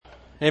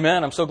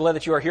Amen. I'm so glad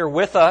that you are here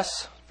with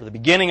us for the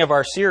beginning of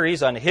our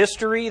series on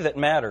history that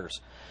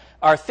matters.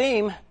 Our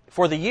theme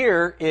for the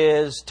year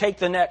is Take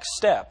the Next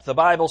Step. The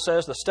Bible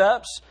says the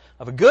steps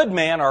of a good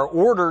man are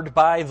ordered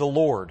by the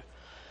Lord.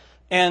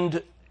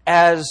 And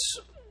as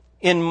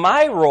in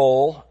my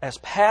role as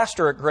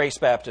pastor at Grace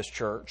Baptist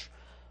Church,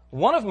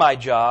 one of my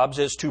jobs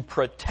is to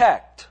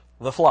protect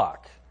the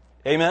flock.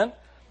 Amen?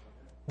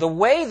 The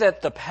way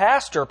that the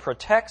pastor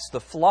protects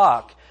the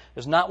flock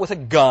is not with a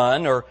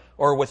gun or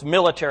with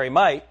military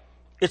might.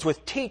 It's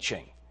with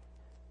teaching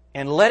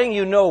and letting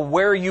you know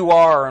where you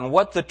are and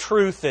what the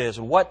truth is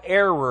and what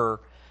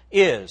error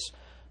is.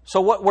 So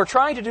what we're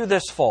trying to do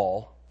this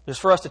fall is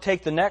for us to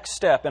take the next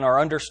step in our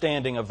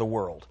understanding of the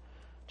world.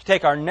 To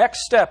take our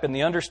next step in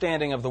the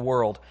understanding of the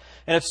world.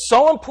 And it's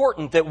so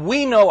important that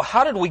we know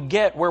how did we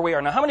get where we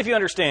are. Now, how many of you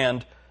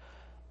understand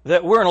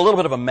that we're in a little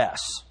bit of a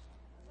mess?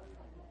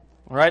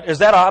 Right? Is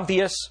that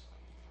obvious?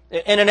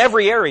 And in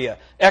every area,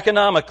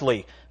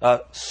 economically,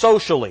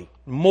 socially,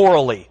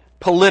 morally,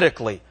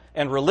 politically,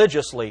 and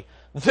religiously,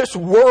 this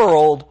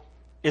world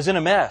is in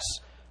a mess.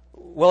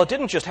 Well, it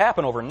didn't just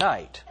happen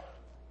overnight.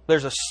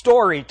 There's a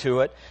story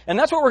to it, and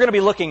that's what we're going to be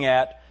looking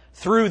at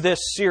through this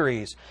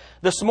series.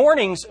 This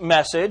morning's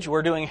message,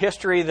 we're doing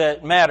History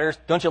That Matters.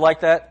 Don't you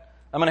like that?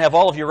 I'm going to have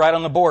all of you write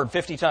on the board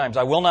 50 times.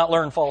 I will not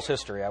learn false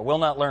history. I will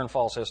not learn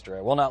false history.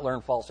 I will not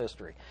learn false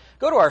history.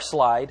 Go to our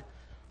slide.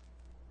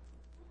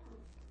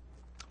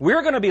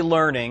 We're going to be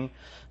learning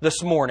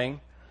this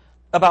morning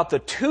about the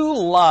two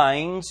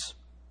lines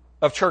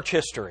of church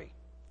history.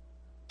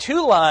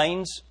 Two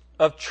lines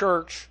of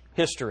church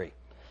history.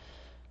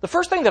 The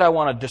first thing that I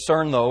want to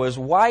discern, though, is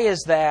why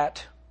is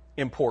that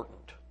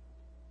important?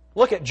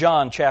 Look at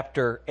John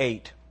chapter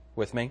 8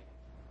 with me.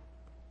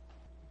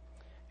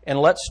 And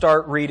let's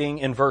start reading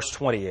in verse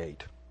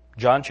 28.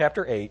 John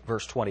chapter 8,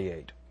 verse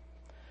 28.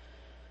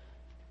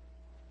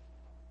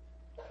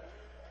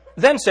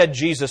 Then said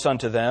Jesus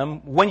unto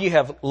them, When ye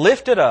have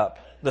lifted up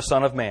the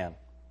Son of Man.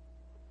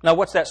 Now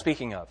what's that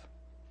speaking of?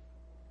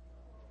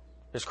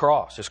 His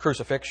cross, His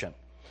crucifixion.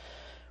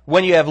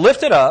 When ye have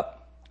lifted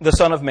up the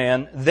Son of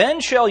Man,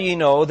 then shall ye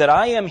know that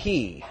I am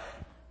He,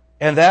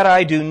 and that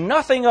I do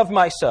nothing of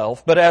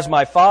myself, but as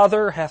my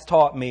Father hath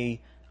taught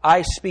me,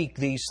 I speak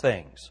these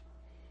things.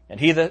 And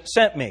He that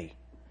sent me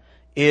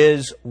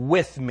is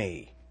with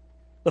me.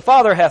 The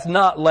Father hath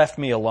not left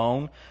me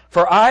alone,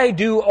 for I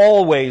do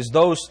always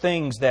those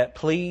things that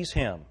please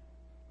Him.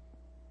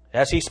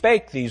 As He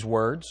spake these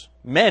words,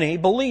 many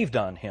believed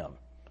on Him.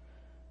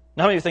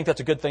 Now, how many of you think that's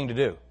a good thing to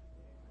do?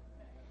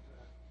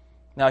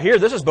 Now here,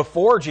 this is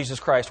before Jesus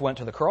Christ went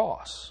to the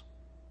cross.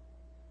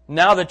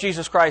 Now that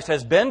Jesus Christ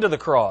has been to the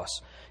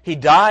cross, He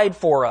died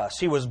for us.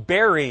 He was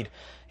buried.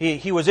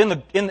 He was in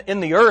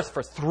the earth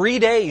for 3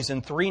 days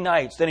and 3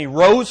 nights. Then He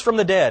rose from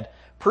the dead,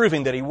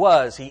 proving that He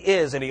was, He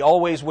is, and He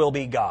always will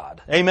be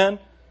God. Amen?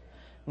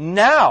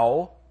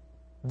 Now,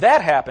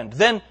 that happened.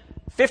 Then,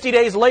 50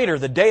 days later,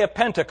 the day of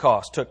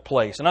Pentecost took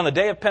place. And on the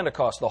day of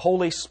Pentecost, the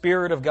Holy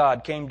Spirit of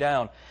God came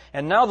down.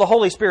 And now the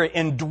Holy Spirit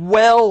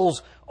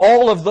indwells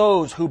all of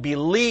those who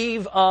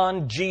believe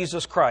on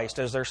Jesus Christ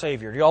as their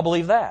Savior. Do you all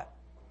believe that?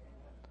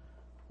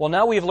 Well,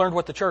 now we've learned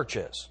what the church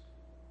is.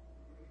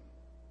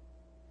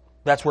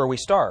 That's where we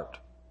start.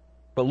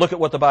 But look at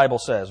what the Bible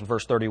says in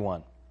verse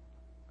 31.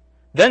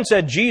 Then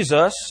said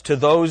Jesus to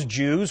those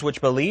Jews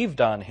which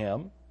believed on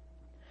Him,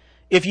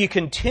 If ye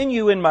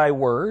continue in my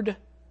word,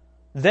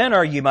 then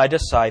are ye my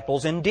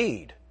disciples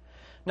indeed.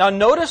 Now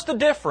notice the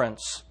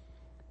difference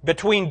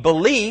between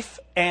belief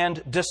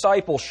and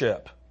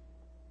discipleship.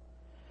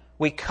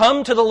 We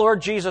come to the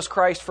Lord Jesus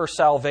Christ for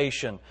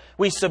salvation.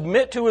 We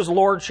submit to His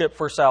lordship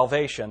for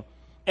salvation.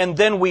 And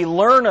then we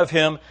learn of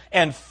Him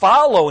and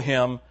follow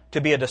Him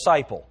to be a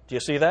disciple. Do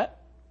you see that?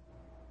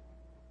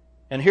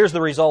 And here's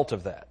the result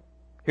of that.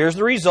 Here's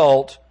the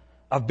result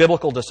of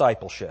biblical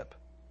discipleship.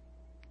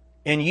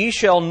 And ye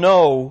shall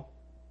know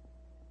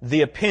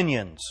the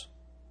opinions.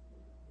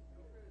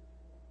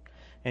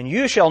 And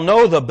you shall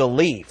know the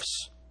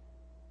beliefs.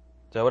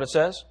 Is that what it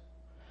says?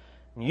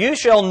 You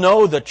shall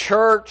know the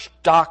church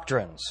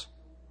doctrines.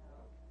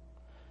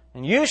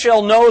 And you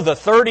shall know the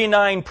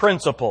 39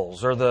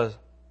 principles, or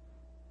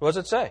what does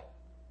it say?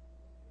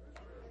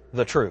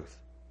 The truth.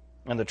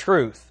 And the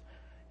truth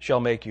shall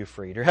make you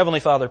free. Dear Heavenly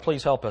Father,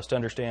 please help us to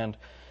understand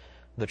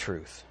the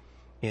truth.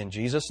 In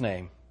Jesus'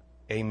 name,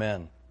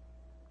 amen.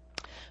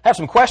 I have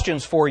some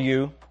questions for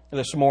you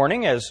this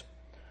morning as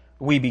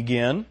we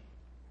begin.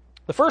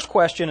 The first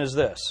question is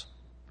this.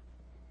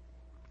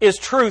 Is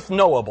truth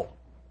knowable?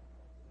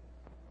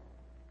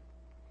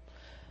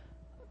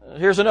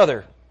 Here's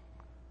another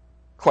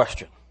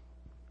question.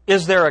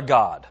 Is there a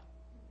God?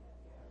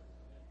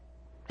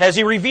 Has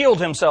He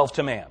revealed Himself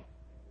to man?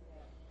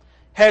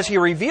 Has He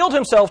revealed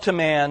Himself to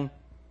man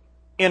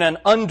in an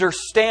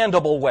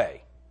understandable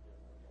way?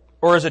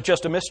 Or is it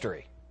just a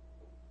mystery?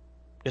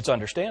 It's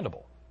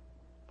understandable.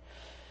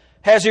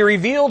 Has He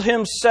revealed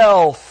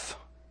Himself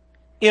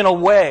in a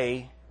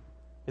way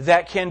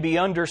that can be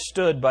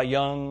understood by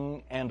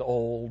young and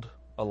old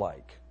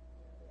alike?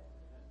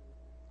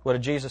 What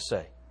did Jesus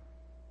say?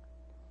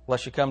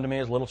 Unless you come to me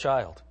as a little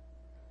child,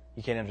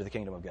 you can't enter the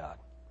kingdom of God.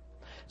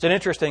 It's an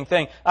interesting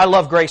thing. I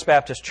love Grace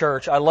Baptist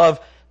Church. I love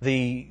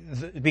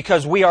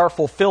because we are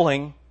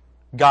fulfilling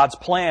God's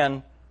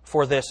plan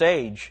for this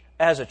age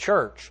as a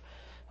church.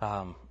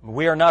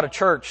 We are not a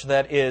church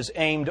that is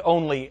aimed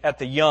only at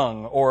the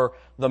young or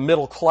the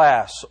middle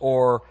class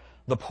or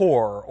the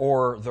poor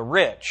or the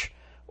rich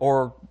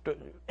or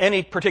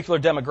any particular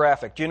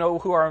demographic. Do you know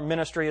who our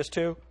ministry is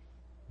to?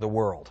 The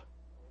world.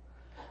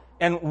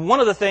 And one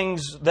of the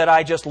things that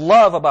I just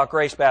love about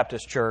Grace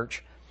Baptist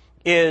Church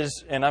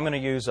is, and I'm going to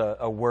use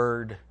a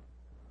word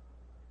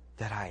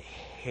that I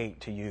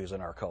hate to use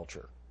in our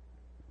culture.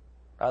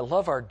 I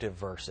love our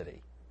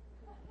diversity.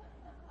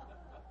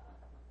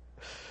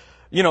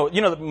 You know,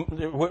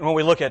 when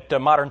we look at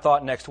Modern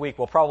Thought next week,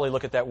 we'll probably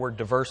look at that word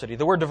diversity.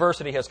 The word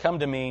diversity has come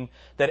to mean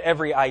that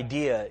every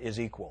idea is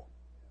equal.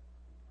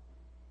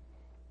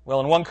 Well,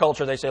 in one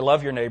culture they say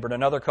love your neighbor, in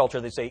another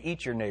culture they say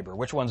eat your neighbor.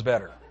 Which one's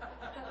better?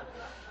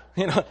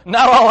 Not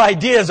all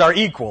ideas are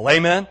equal,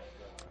 amen?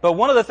 But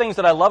one of the things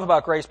that I love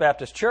about Grace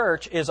Baptist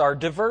Church is our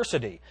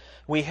diversity.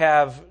 We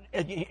have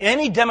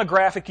any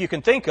demographic you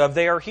can think of,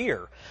 they are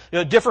here.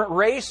 Different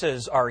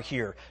races are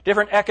here.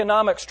 Different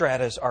economic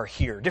stratas are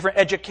here. Different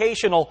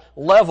educational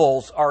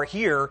levels are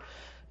here.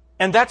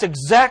 And that's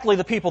exactly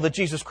the people that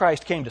Jesus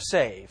Christ came to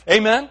save.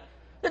 Amen?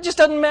 It just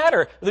doesn't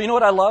matter. You know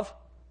what I love?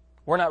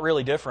 We're not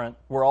really different.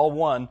 We're all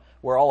one.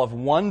 We're all of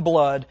one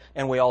blood,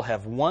 and we all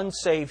have one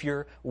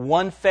Savior,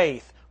 one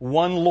faith,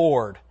 one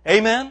Lord.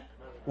 Amen?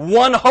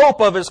 One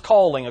hope of His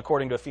calling,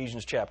 according to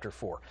Ephesians chapter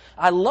 4.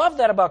 I love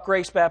that about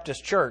Grace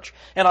Baptist Church,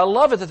 and I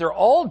love it that they're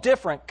all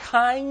different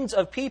kinds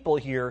of people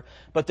here,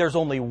 but there's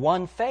only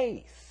one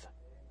faith.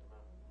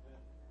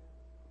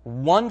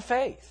 One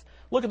faith.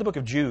 Look at the book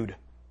of Jude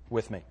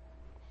with me.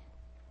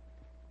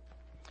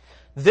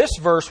 This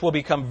verse will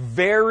become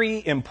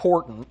very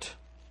important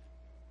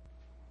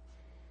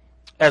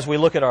as we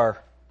look at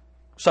our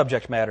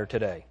subject matter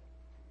today.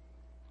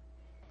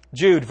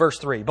 Jude, verse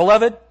 3.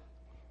 Beloved,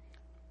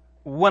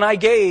 when I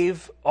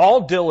gave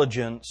all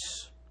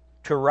diligence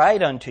to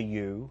write unto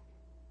you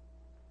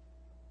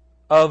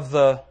of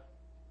the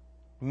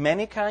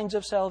many kinds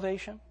of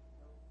salvation.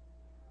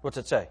 What's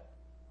it say?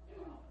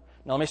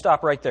 Now let me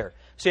stop right there.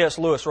 C.S.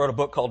 Lewis wrote a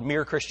book called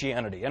Mere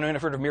Christianity. Anyone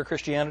ever heard of Mere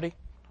Christianity?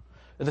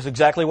 This is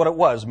exactly what it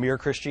was, mere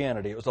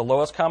Christianity. It was the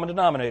lowest common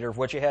denominator of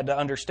what you had to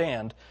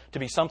understand to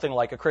be something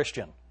like a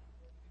Christian.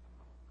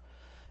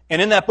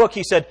 And in that book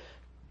he said,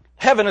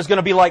 heaven is going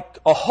to be like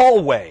a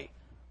hallway.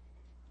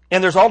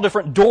 And there's all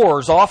different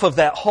doors off of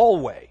that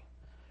hallway.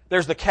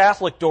 There's the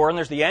Catholic door, and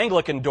there's the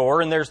Anglican door,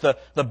 and there's the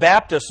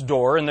Baptist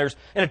door, and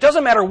it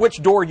doesn't matter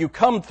which door you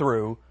come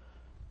through.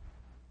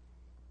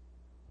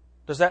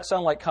 Does that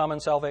sound like common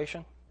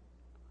salvation?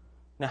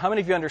 Now, how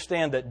many of you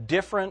understand that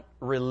different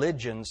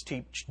religions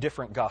teach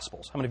different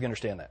gospels? How many of you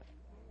understand that?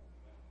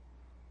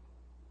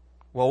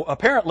 Well,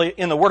 apparently,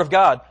 in the Word of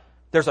God,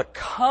 there's a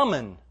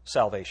common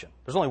salvation.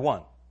 There's only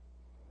one.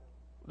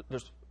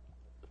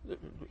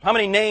 How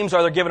many names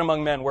are there given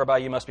among men whereby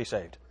you must be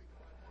saved?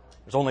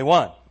 There's only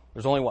one.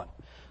 There's only one.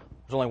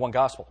 There's only one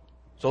gospel.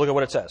 So look at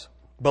what it says.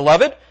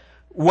 Beloved,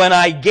 when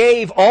I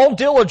gave all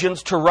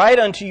diligence to write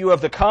unto you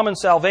of the common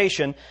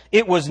salvation,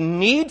 it was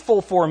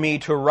needful for me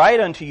to write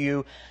unto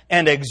you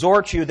and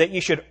exhort you that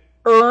you should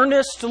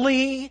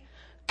earnestly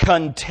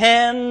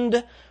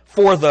contend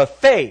for the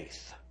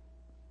faith,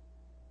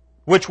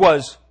 which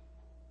was,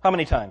 how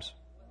many times?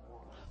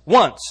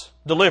 Once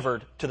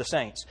delivered to the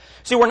saints.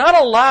 See, we're not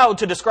allowed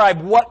to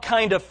describe what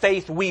kind of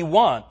faith we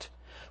want.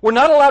 We're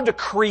not allowed to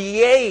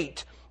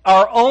create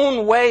our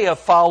own way of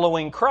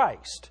following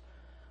Christ.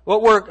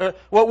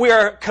 What we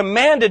are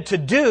commanded to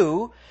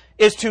do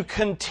is to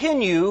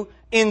continue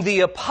in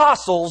the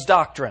apostles'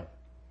 doctrine.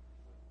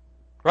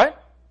 Right?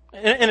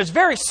 And it's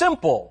very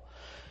simple.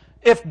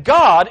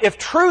 If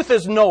truth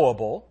is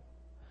knowable,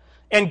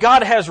 and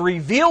God has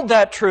revealed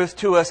that truth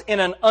to us in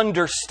an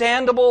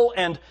understandable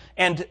and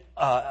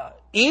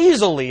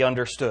easily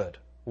understood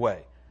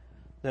way,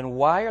 then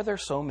why are there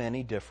so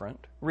many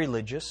different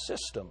religious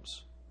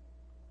systems?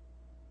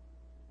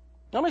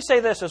 Let me say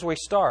this as we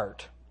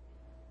start.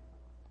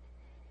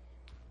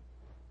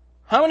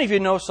 How many of you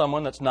know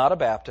someone that's not a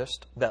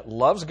Baptist, that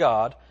loves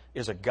God,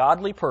 is a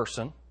godly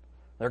person,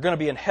 they're going to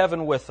be in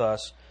heaven with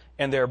us,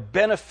 and they're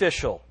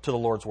beneficial to the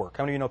Lord's work?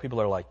 How many of you know people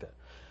that are like that?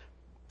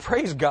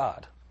 Praise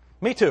God.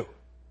 Me too.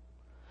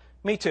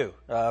 Me too.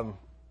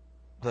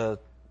 The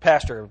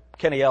pastor,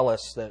 Kenny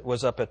Ellis, that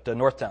was up at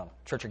Northtown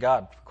Church of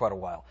God for quite a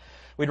while.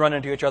 We'd run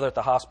into each other at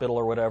the hospital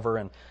or whatever,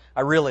 and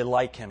I really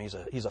like him.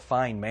 He's a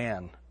fine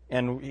man.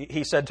 And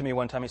he said to me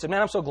one time, he said,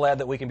 man, I'm so glad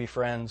that we can be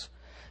friends.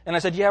 And I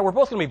said, yeah, we're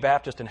both going to be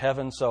Baptist in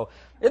heaven, so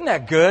isn't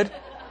that good?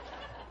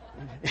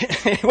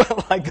 He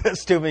went like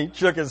this to me,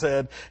 shook his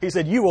head. He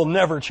said, you will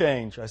never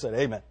change. I said,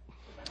 amen.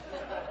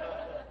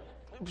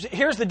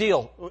 Here's the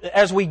deal.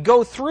 As we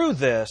go through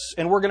this,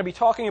 and we're going to be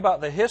talking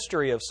about the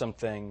history of some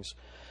things,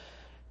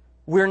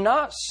 we're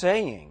not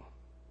saying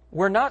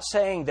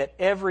that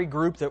every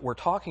group that we're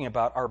talking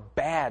about are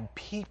bad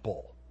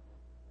people.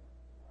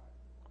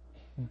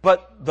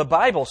 But the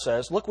Bible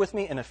says, look with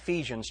me in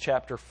Ephesians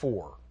chapter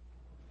 4.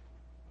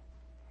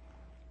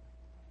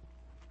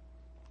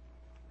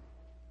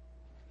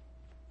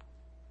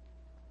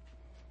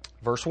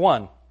 Verse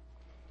 1.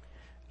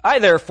 I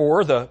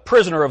therefore, the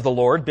prisoner of the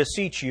Lord,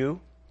 beseech you,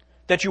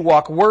 that you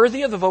walk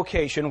worthy of the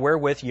vocation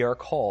wherewith ye are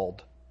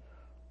called,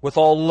 with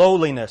all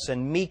lowliness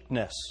and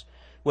meekness,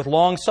 with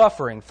long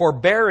suffering,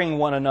 forbearing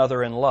one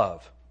another in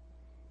love.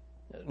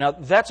 Now,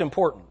 that's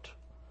important.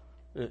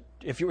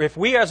 If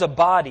we as a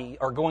body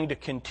are going to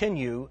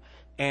continue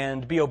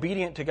and be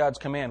obedient to God's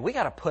command, we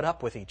got to put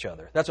up with each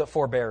other. That's what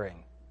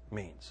forbearing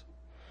means.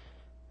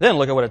 Then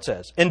look at what it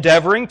says.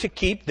 Endeavoring to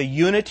keep the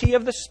unity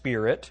of the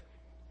Spirit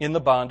in the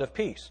bond of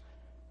peace.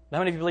 Now,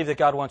 how many of you believe that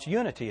God wants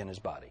unity in His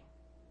body?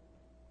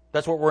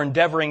 That's what we're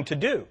endeavoring to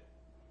do.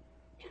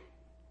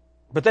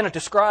 But then it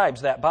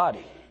describes that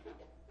body.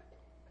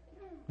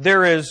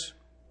 There is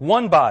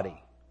one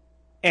body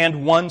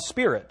and one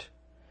Spirit,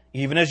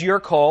 even as you're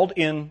called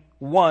in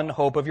one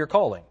hope of your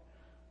calling.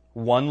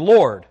 One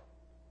Lord,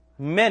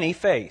 many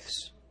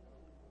faiths,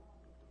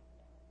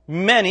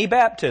 many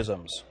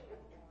baptisms.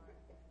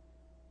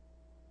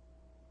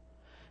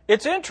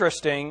 It's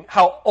interesting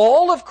how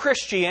all of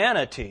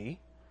Christianity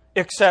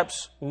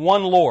accepts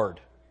one Lord.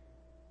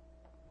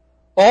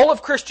 All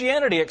of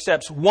Christianity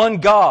accepts one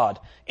God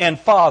and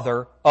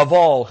Father of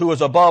all, who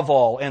is above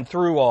all and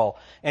through all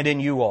and in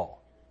you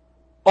all.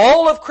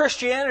 All of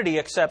Christianity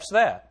accepts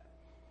that.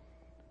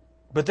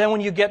 But then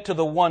when you get to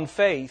the one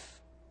faith,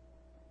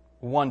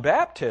 one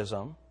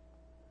baptism,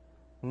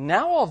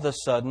 now all of a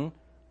sudden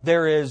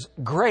there is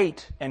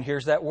great, and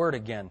here's that word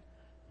again,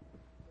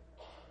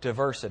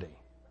 diversity.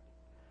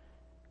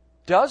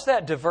 Does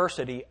that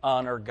diversity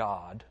honor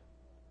God?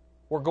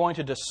 We're going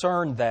to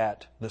discern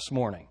that this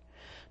morning.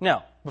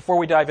 Now, before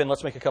we dive in,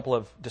 let's make a couple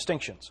of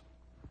distinctions.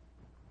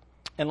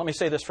 And let me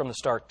say this from the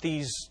start.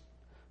 These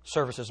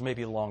services may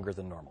be longer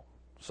than normal.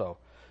 So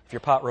if your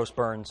pot roast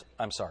burns,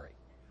 I'm sorry.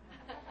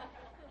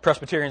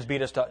 Presbyterians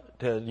beat us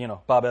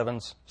to Bob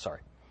Evans.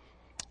 Sorry.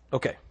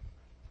 Okay.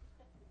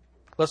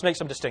 Let's make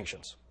some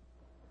distinctions.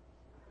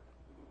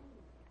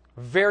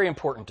 Very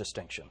important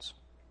distinctions.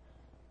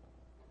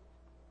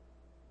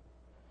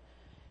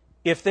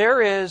 If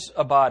there is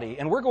a body,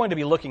 and we're going to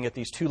be looking at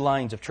these two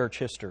lines of church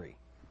history,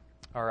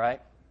 all right?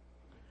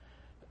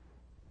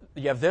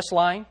 You have this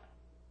line,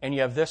 and you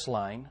have this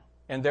line,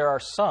 and there are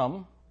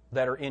some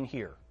that are in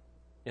here,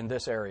 in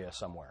this area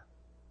somewhere.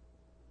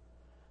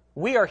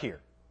 We are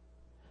here.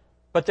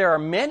 But there are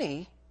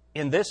many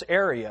in this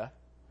area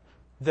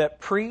that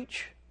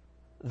preach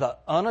the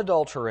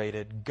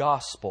unadulterated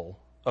gospel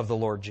of the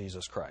Lord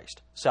Jesus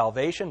Christ.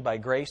 Salvation by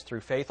grace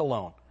through faith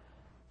alone,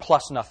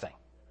 plus nothing.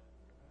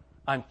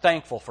 I'm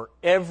thankful for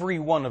every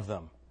one of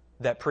them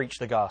that preach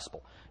the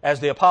gospel. As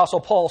the Apostle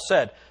Paul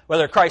said,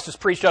 whether Christ is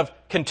preached of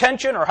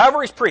contention or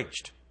however He's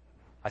preached,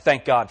 I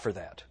thank God for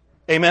that.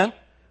 Amen?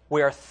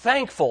 We are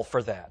thankful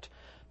for that.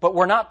 But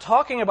we're not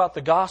talking about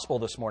the gospel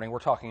this morning. We're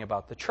talking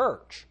about the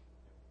church.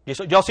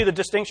 Y'all see the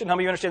distinction? How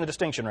many of you understand the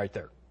distinction right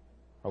there?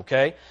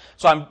 Okay?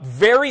 So I'm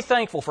very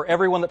thankful for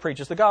everyone that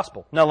preaches the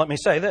gospel. Now let me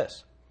say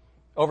this.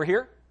 Over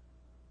here,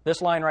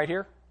 this line right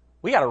here,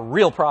 we got a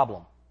real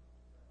problem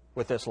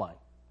with this line.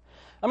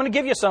 I'm going to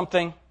give you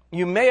something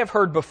you may have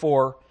heard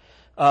before,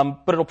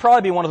 but it'll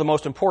probably be one of the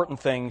most important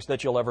things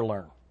that you'll ever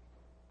learn.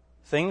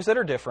 Things that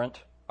are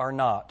different are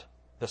not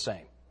the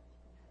same.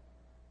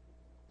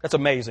 That's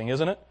amazing,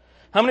 isn't it?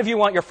 How many of you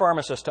want your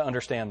pharmacist to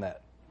understand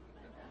that?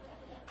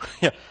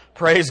 Yeah,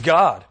 praise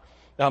God.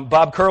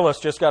 Bob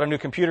Curlis just got a new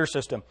computer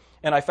system,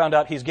 and I found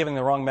out he's giving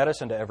the wrong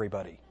medicine to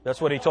everybody.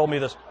 That's what he told me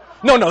this.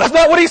 No, that's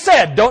not what he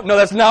said. No,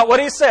 that's not what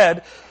he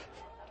said.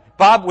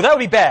 Bob, well, that would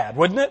be bad,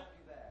 wouldn't it?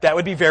 That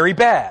would be very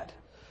bad.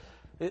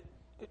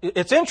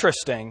 It's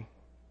interesting.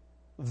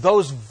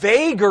 Those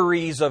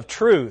vagaries of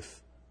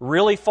truth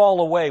really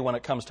fall away when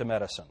it comes to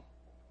medicine.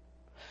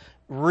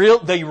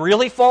 They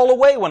really fall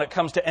away when it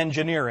comes to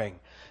engineering.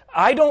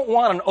 I don't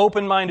want an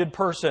open-minded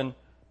person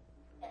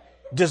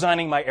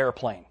designing my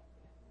airplane.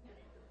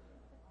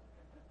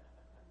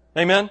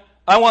 Amen?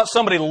 I want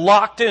somebody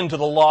locked into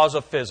the laws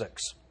of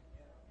physics.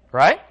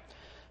 Right?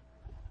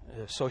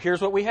 So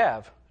here's what we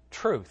have.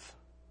 Truth.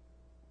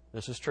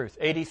 This is truth.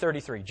 AD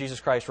 33, Jesus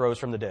Christ rose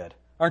from the dead.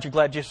 Aren't you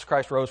glad Jesus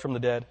Christ rose from the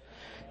dead?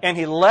 And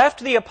He left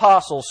the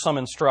apostles some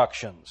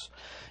instructions.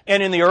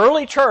 And in the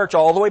early church,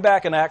 all the way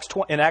back in Acts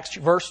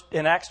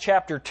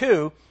chapter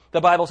 2,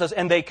 the Bible says,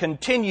 and they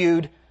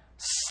continued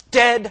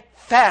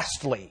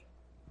steadfastly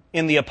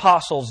in the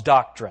apostles'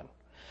 doctrine.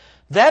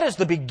 That is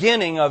the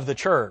beginning of the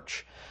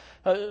church.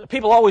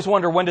 People always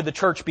wonder, when did the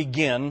church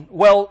begin?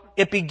 Well,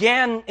 it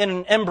began in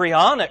an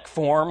embryonic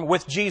form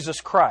with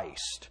Jesus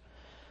Christ.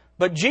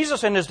 But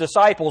Jesus and His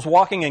disciples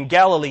walking in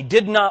Galilee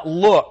did not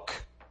look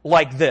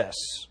like this.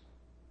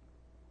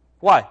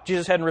 Why?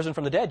 Jesus hadn't risen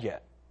from the dead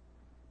yet.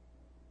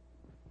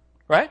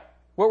 Right?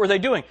 What were they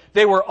doing?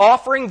 They were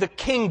offering the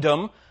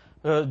kingdom,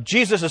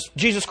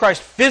 Jesus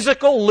Christ's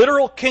physical,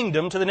 literal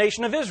kingdom to the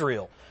nation of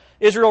Israel.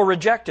 Israel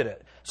rejected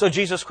it. So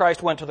Jesus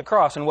Christ went to the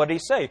cross, and what did He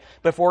say?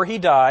 Before He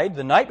died,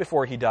 the night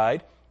before He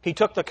died, He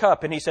took the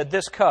cup and He said,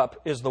 this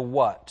cup is the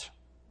what?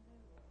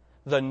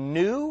 The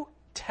New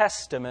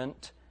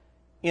Testament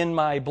in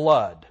my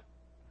blood.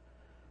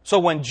 So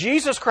when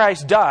Jesus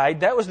Christ died,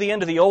 that was the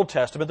end of the Old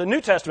Testament. The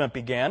New Testament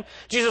began.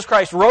 Jesus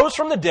Christ rose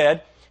from the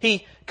dead.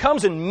 He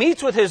comes and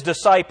meets with His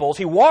disciples.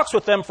 He walks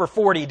with them for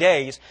 40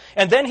 days.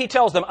 And then He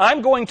tells them,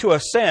 I'm going to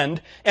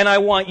ascend, and I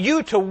want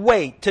you to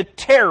wait, to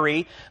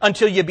tarry,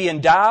 until you be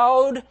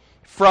endowed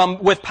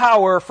with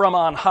power from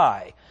on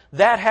high.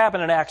 That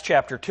happened in Acts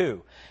chapter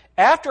 2.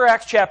 After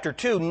Acts chapter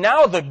 2,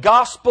 now the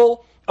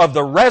gospel of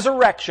the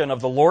resurrection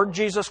of the Lord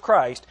Jesus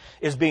Christ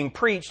is being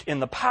preached in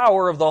the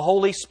power of the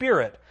Holy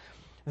Spirit.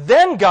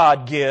 Then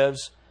God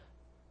gives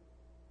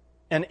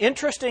an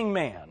interesting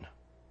man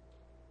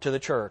to the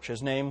church.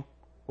 His name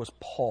was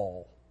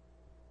Paul.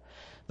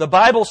 The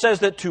Bible says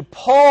that to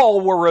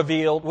Paul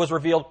was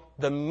revealed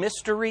the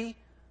mystery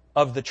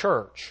of the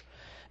church.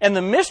 And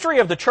the mystery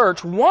of the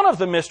church, one of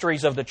the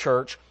mysteries of the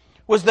church,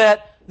 was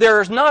that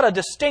there is not a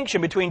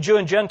distinction between Jew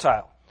and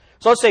Gentile.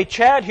 So let's say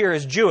Chad here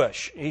is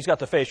Jewish. He's got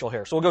the facial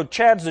hair. So we'll go,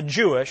 Chad's a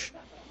Jewish,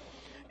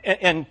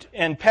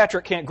 and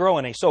Patrick can't grow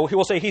any. So he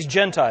will say he's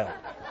Gentile.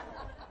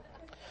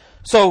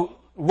 So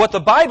what the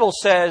Bible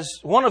says,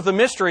 one of the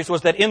mysteries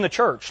was that in the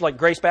church, like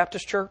Grace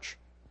Baptist Church,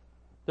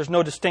 there's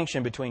no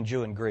distinction between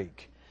Jew and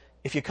Greek.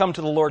 If you come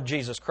to the Lord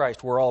Jesus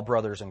Christ, we're all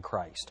brothers in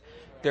Christ.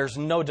 There's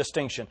no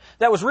distinction.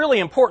 That was really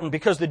important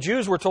because the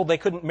Jews were told they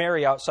couldn't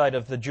marry outside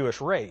of the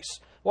Jewish race.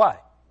 Why?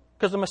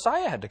 Because the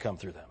Messiah had to come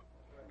through them.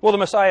 Well, the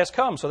Messiah has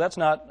come, so that's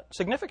not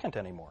significant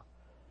anymore.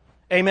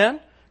 Amen?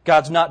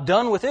 God's not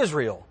done with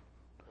Israel.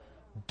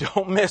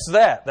 Don't miss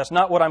that. That's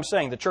not what I'm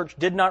saying. The church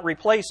did not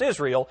replace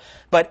Israel,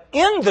 but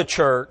in the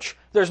church,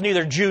 there's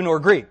neither Jew nor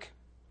Greek.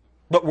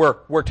 But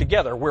we're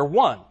together. We're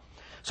one.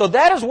 So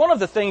that is one of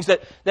the things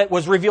that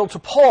was revealed to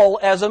Paul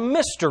as a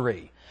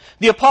mystery.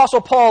 The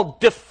Apostle Paul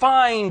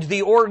defined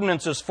the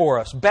ordinances for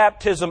us,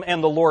 baptism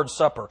and the Lord's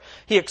Supper.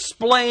 He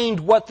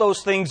explained what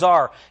those things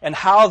are and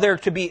how they're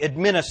to be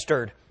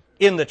administered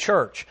in the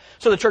church.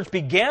 So the church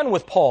began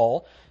with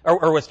Paul,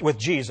 or with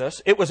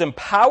Jesus. It was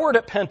empowered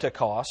at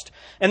Pentecost,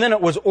 and then it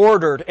was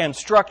ordered and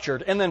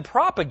structured and then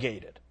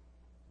propagated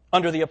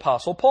under the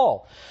Apostle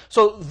Paul.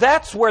 So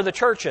that's where the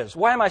church is.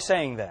 Why am I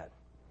saying that?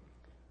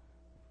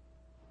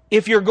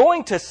 If you're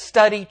going to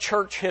study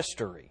church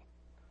history,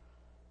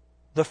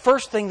 the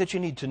first thing that you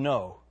need to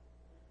know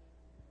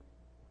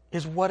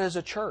is what is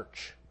a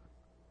church?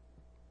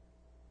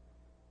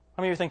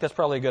 How many of you think that's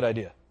probably a good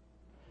idea?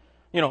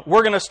 You know,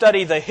 we're going to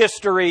study the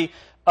history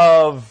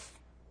of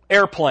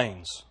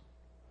airplanes.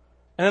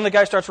 And then the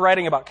guy starts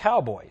writing about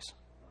cowboys.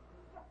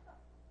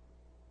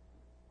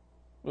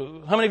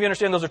 How many of you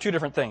understand those are two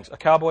different things? A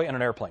cowboy and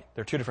an airplane.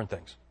 They're two different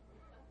things.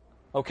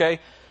 Okay?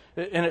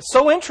 And it's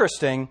so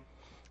interesting.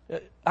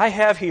 I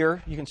have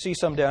here, you can see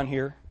some down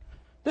here.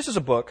 This is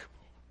a book.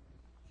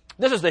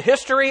 This is The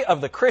History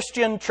of the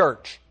Christian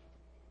Church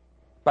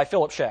by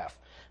Philip Schaff.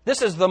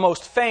 This is the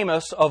most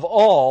famous of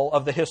all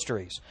of the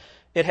histories.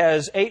 It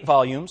has 8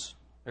 volumes.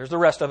 There's the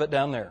rest of it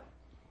down there.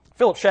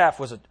 Philip Schaff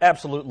was an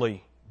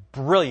absolutely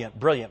brilliant,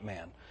 brilliant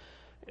man.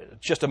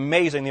 It's just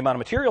amazing the amount of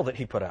material that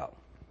he put out.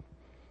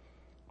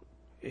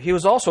 He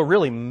was also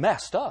really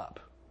messed up.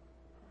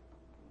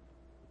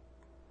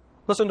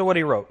 Listen to what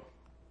he wrote.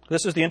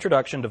 This is the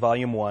introduction to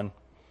Volume 1.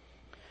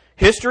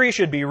 History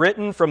should be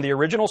written from the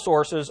original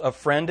sources of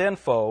friend and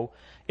foe,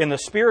 in the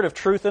spirit of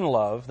truth and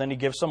love, then he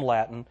gives some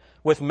Latin,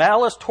 with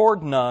malice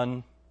toward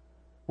none,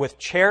 with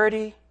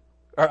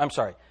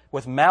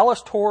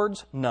malice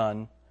towards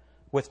none,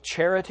 with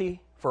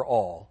charity for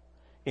all,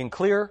 in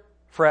clear,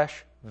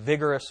 fresh,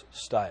 vigorous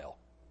style.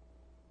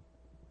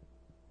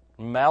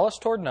 Malice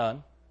toward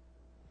none,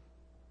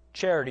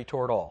 charity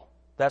toward all.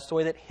 That's the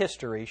way that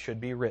history should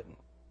be written.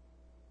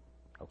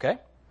 Okay?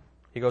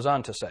 He goes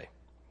on to say,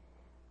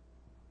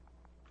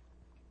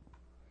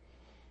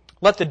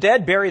 let the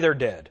dead bury their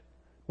dead.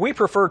 We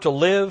prefer to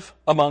live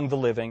among the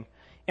living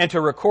and to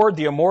record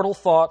the immortal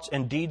thoughts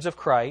and deeds of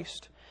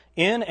Christ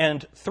in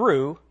and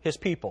through His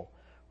people,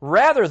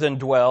 rather than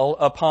dwell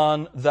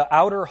upon the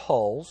outer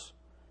hulls,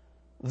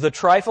 the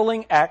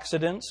trifling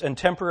accidents and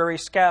temporary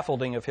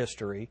scaffolding of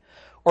history,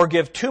 or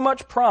give too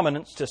much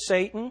prominence to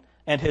Satan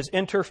and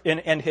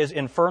his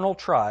infernal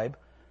tribe,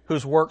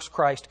 whose works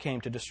Christ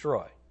came to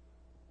destroy.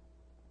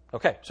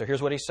 Okay, so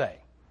here's what he's saying.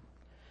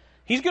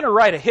 He's going to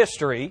write a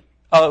history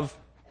of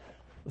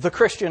the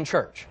Christian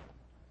church.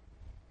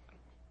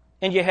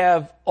 And you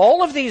have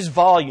all of these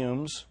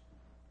volumes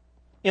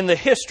in the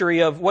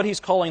history of what he's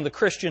calling the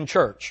Christian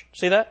church.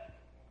 See that?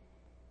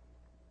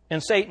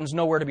 And Satan's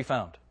nowhere to be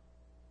found.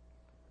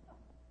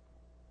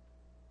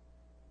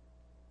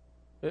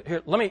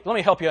 Here, let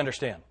me help you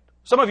understand.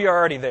 Some of you are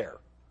already there.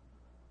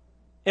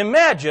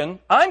 Imagine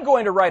I'm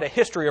going to write a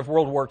history of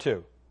World War II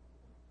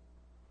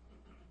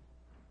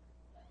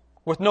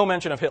with no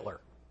mention of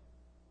Hitler.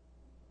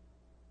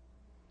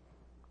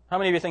 How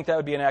many of you think that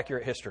would be an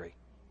accurate history?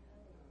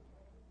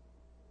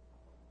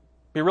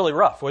 Be really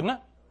rough, wouldn't it?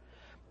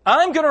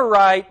 I'm going to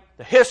write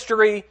the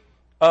history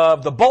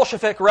of the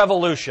Bolshevik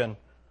Revolution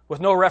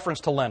with no reference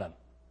to Lenin.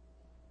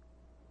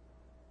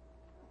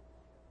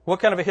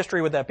 What kind of a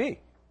history would that be?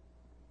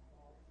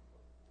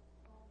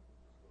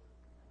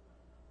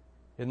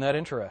 Isn't that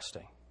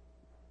interesting?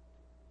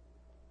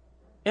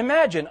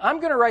 Imagine, I'm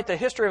going to write the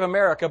history of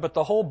America, but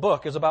the whole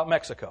book is about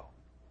Mexico.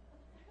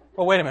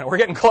 Well, wait a minute, we're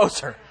getting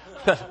closer.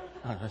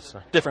 That's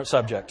a different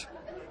subject.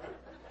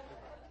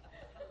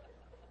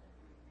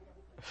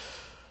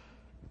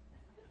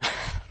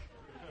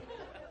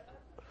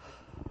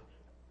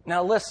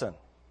 Now listen.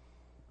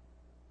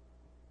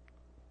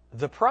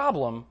 The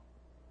problem,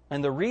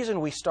 and the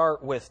reason we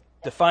start with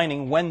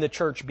defining when the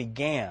church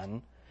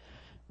began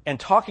and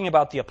talking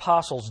about the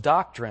apostles'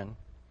 doctrine,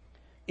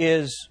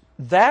 is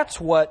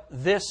that's what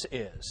this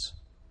is.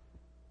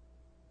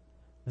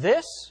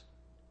 This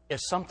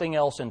is something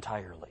else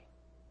entirely.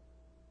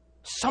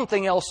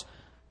 Something else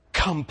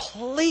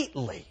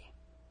completely.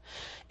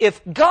 If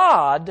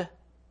God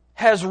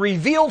has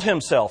revealed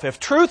Himself, if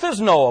truth is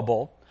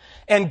knowable,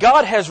 and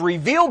God has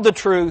revealed the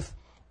truth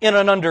in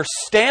an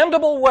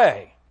understandable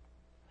way,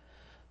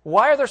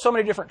 why are there so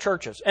many different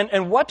churches?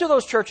 And what do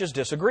those churches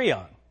disagree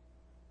on?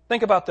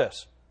 Think about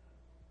this.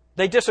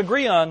 They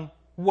disagree on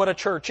what a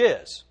church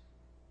is.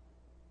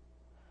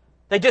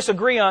 They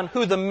disagree on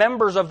who the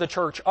members of the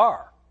church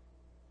are,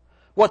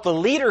 what the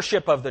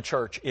leadership of the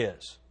church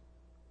is,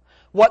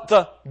 what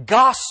the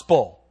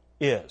gospel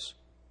is.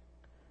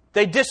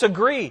 They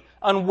disagree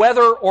on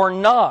whether or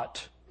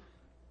not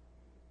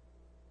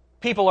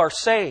people are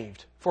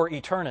saved for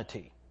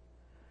eternity.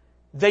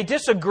 They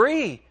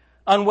disagree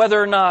on whether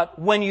or not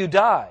when you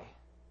die,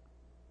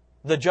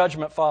 the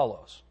judgment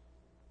follows.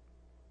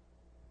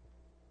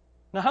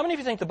 Now, how many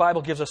of you think the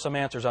Bible gives us some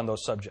answers on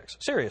those subjects?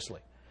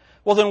 Seriously.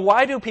 Well, then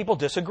why do people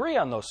disagree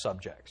on those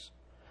subjects?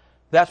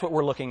 That's what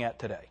we're looking at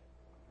today.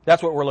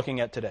 That's what we're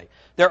looking at today.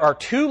 There are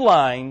two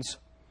lines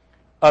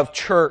of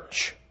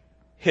church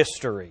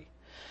history.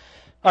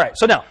 All right,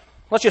 so now,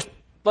 let's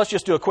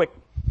just do a quick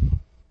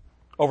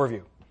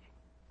overview.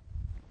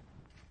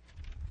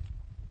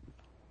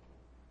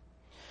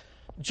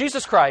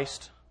 Jesus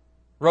Christ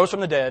rose from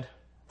the dead,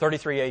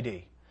 33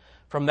 AD.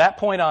 From that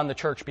point on, the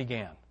church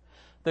began.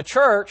 The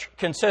church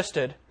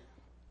consisted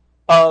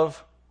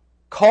of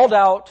called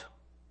out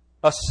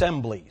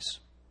assemblies.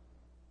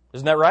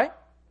 Isn't that right?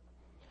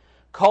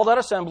 Called out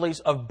assemblies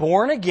of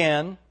born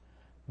again,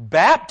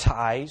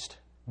 baptized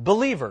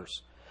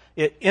believers.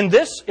 In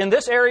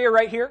this area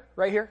right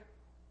here,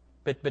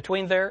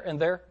 between there and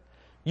there,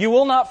 you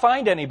will not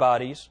find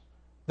anybody's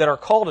that are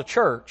called a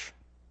church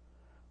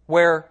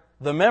where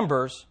the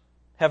members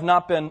have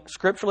not been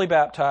scripturally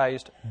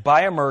baptized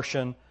by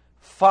immersion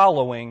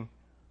following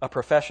a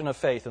profession of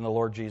faith in the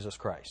Lord Jesus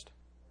Christ.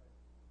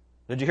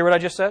 Did you hear what I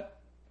just said?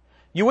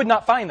 You would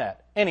not find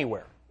that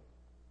anywhere.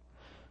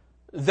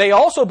 They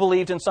also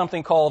believed in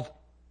something called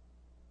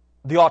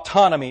the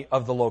autonomy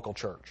of the local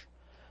church.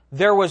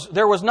 There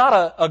was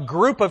not a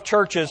group of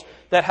churches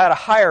that had a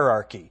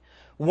hierarchy.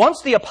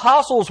 Once the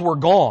apostles were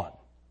gone,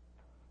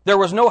 there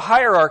was no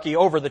hierarchy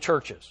over the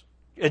churches.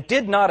 It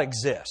did not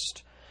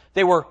exist.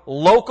 They were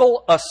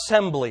local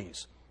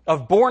assemblies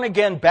of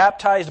born-again,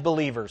 baptized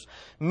believers,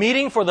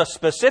 meeting for the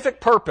specific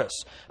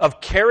purpose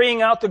of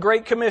carrying out the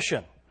Great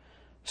Commission,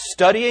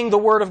 studying the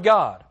Word of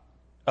God,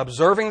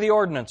 observing the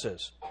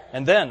ordinances,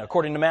 and then,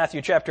 according to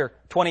Matthew chapter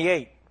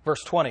 28,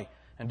 verse 20,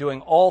 and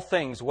doing all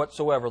things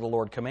whatsoever the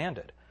Lord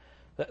commanded.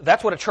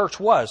 That's what a church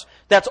was.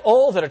 That's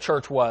all that a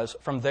church was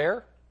from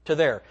there to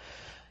there.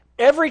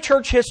 Every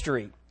church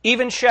history,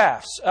 even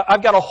Schaff's,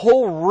 I've got a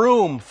whole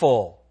room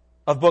full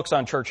of books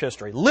on church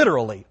history.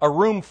 Literally, a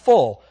room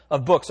full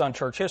of books on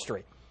church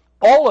history.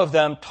 All of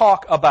them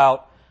talk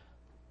about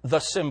the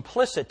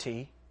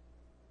simplicity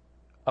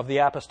of the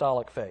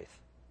apostolic faith.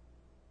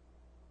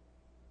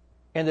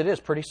 And it is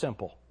pretty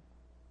simple.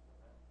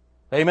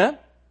 Amen?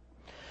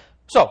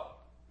 So,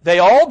 they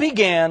all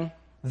began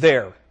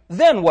there.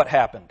 Then what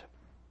happened?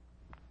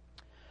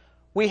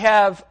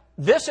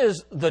 This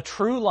is the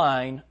true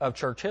line of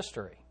church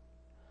history.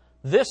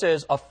 This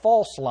is a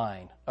false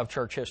line of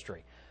church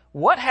history.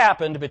 What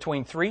happened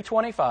between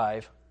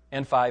 325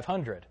 and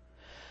 500?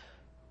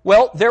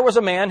 Well, there was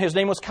a man, his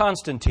name was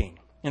Constantine.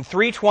 In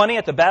 320,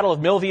 at the Battle of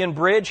Milvian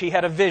Bridge, he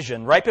had a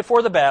vision. Right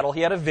before the battle,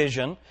 he had a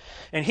vision.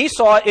 And he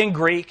saw it in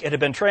Greek. It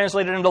had been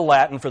translated into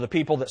Latin for the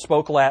people that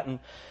spoke Latin.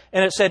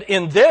 And it said,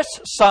 "In this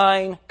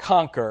sign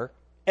conquer."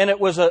 And it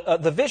was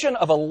the vision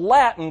of a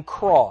Latin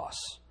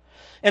cross.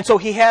 And so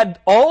he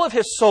had all of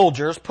his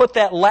soldiers put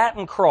that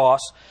Latin cross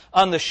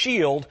on the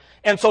shield.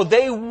 And so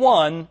they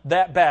won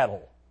that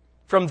battle.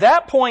 From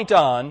that point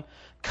on,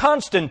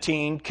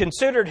 Constantine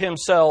considered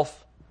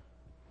himself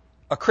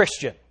a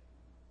Christian.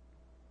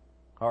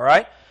 All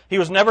right? He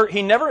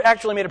never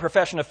actually made a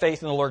profession of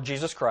faith in the Lord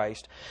Jesus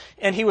Christ,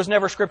 and he was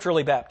never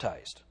scripturally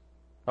baptized.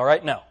 All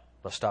right? Now,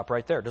 let's stop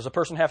right there. Does a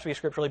person have to be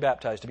scripturally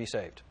baptized to be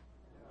saved?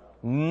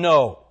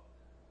 No.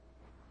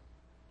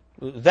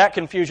 That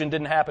confusion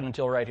didn't happen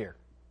until right here.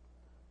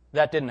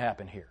 That didn't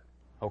happen here.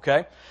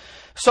 Okay?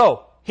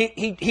 So,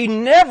 He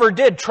never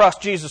did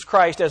trust Jesus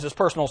Christ as his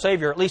personal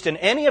Savior, at least in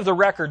any of the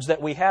records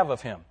that we have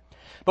of him.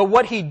 But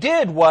what he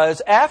did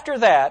was, after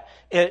that,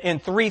 in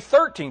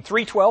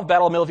 312,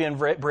 Battle of Milvian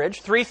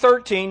Bridge,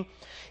 313,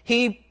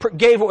 he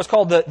gave what was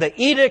called the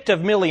Edict of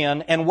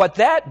Milian, and what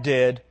that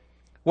did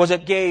was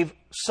it gave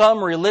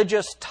some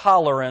religious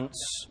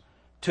tolerance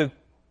to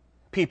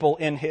people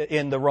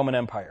in the Roman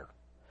Empire.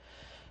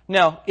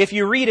 Now, if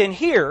you read in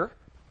here,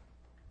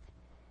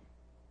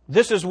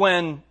 this is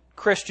when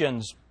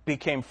Christians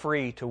became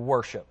free to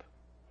worship.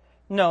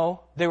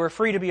 No, they were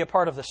free to be a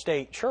part of the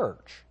state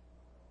church.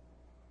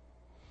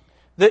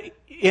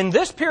 In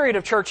this period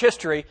of church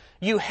history,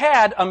 you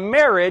had a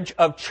marriage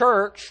of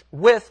church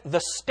with the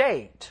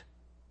state.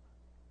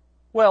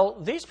 Well,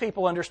 these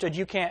people understood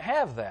you can't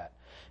have that,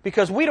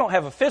 because we don't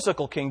have a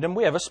physical kingdom,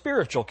 we have a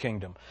spiritual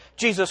kingdom.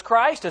 Jesus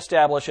Christ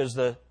establishes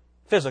the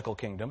physical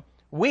kingdom.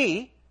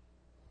 We,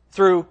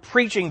 through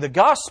preaching the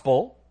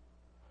gospel,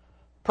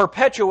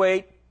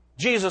 perpetuate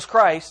Jesus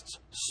Christ's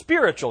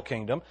spiritual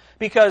kingdom,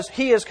 because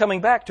he is coming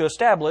back to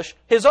establish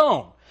his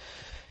own.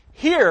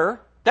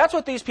 Here, that's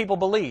what these people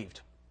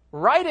believed.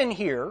 Right in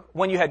here,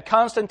 when you had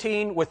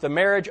Constantine with the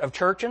marriage of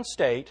church and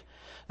state,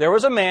 there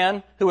was a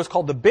man who was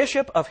called the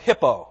Bishop of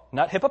Hippo,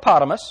 not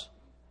hippopotamus,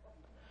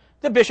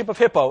 the Bishop of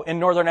Hippo in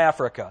northern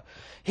Africa.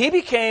 He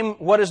became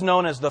what is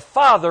known as the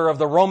father of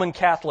the Roman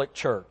Catholic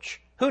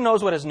Church. Who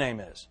knows what his name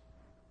is?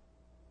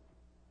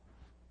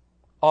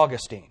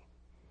 Augustine.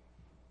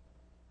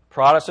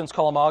 Protestants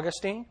call him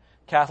Augustine.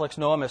 Catholics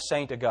know him as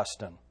Saint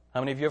Augustine.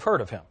 How many of you have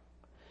heard of him?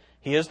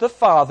 He is the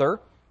father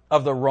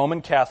of the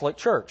Roman Catholic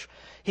Church.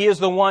 He is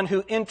the one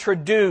who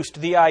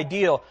introduced the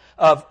idea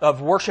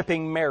of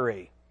worshiping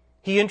Mary.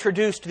 He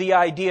introduced the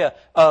idea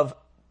of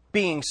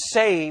being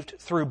saved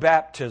through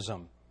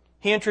baptism.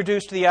 He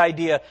introduced the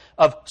idea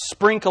of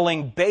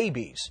sprinkling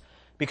babies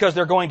because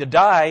they're going to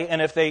die,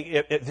 and if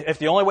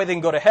the only way they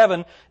can go to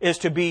heaven is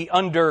to be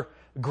under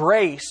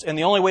grace, and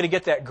the only way to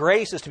get that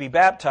grace is to be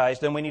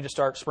baptized, then we need to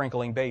start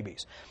sprinkling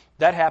babies.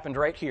 That happened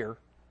right here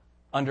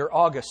under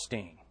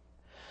Augustine.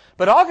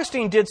 But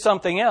Augustine did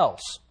something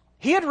else.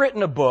 He had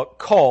written a book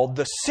called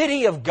The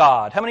City of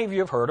God. How many of you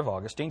have heard of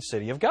Augustine's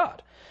City of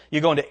God? You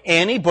go into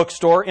any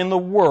bookstore in the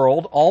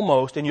world,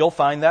 almost, and you'll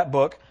find that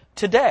book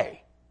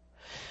today.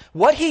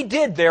 What he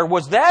did there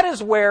was that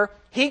is where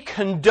he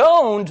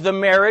condoned the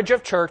marriage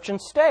of church and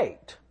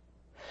state.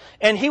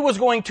 And he was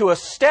going to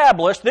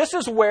establish, this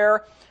is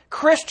where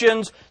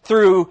Christians,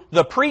 through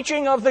the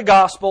preaching of the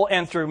gospel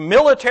and through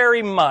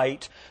military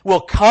might, will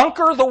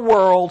conquer the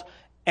world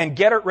and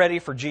get it ready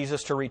for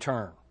Jesus to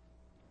return.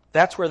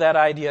 That's where that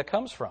idea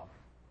comes from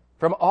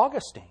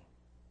Augustine.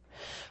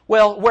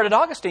 Well, where did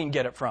Augustine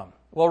get it from?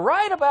 Well,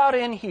 right about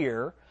in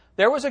here,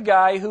 there was a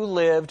guy who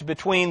lived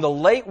between the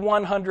late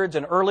 100s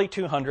and early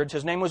 200s.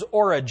 His name was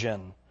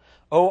Origen.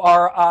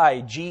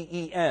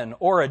 Origen.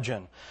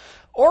 Origen.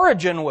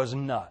 Origen was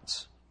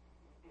nuts.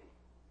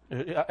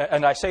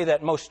 And I say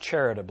that most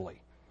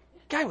charitably.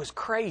 The guy was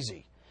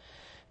crazy.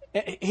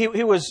 He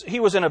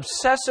was an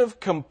obsessive,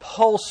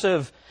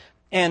 compulsive,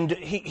 and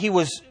he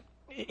was.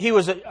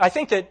 I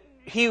think that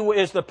he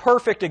is the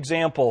perfect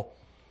example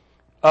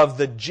of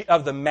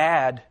the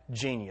mad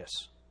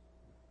genius.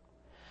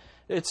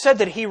 It said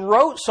that he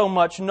wrote so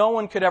much no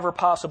one could ever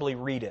possibly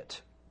read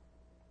it,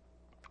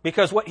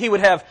 because what he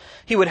would have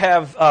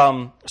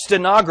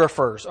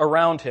stenographers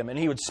around him, and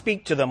he would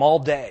speak to them all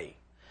day.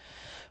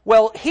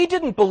 Well, he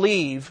didn't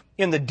believe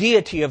in the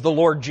deity of the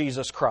Lord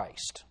Jesus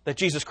Christ, that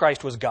Jesus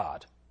Christ was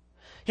God.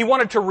 He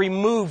wanted to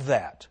remove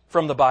that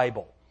from the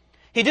Bible.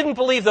 He didn't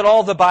believe that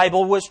all the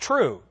Bible was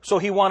true, so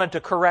he wanted to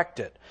correct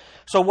it.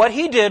 So what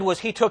he did was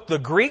he took the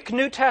Greek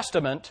New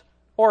Testament,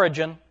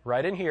 Origen,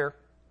 right in here,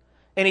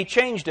 and he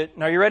changed it,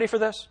 now are you ready for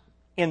this?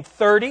 In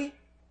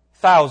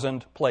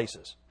 30,000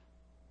 places.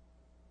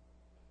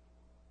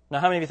 Now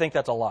how many of you think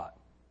that's a lot?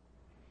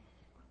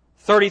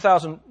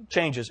 30,000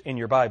 changes in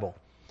your Bible.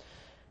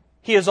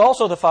 He is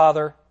also the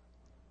father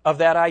of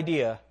that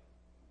idea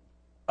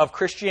of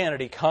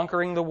Christianity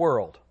conquering the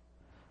world.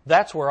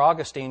 That's where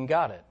Augustine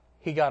got it.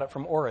 He got it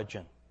from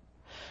Origen.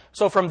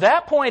 So from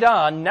that point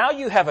on, now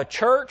you have a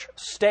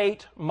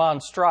church-state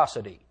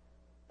monstrosity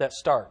that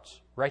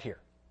starts right here.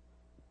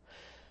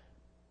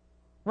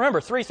 Remember,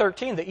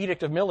 313, the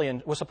Edict of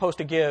Milian, was supposed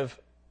to give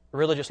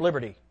religious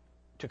liberty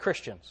to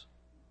Christians.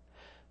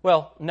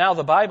 Well, now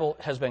the Bible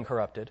has been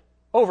corrupted.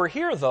 Over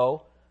here,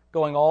 though,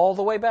 going all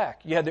the way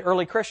back, you had the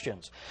early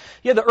Christians.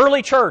 You had the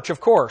early church, of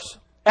course.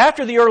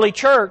 After the early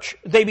church,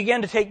 they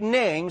began to take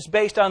names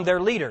based on their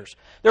leaders.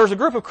 There was a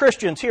group of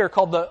Christians here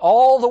called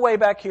all the way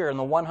back here in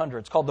the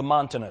 100s, called the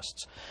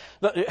Montanists.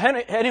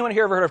 Anyone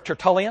here ever heard of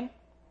Tertullian?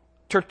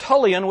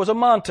 Tertullian was a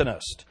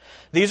Montanist.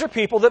 These are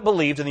people that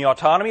believed in the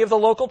autonomy of the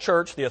local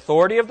church, the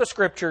authority of the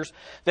Scriptures.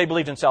 They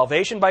believed in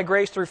salvation by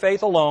grace through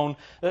faith alone.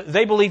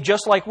 They believed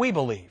just like we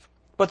believe.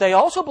 But they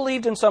also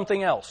believed in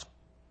something else.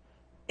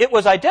 It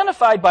was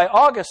identified by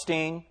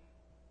Augustine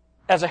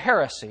as a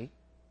heresy,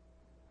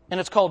 and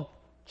it's called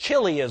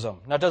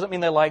Chiliism. Now, it doesn't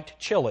mean they liked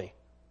chili.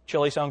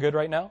 Chili sound good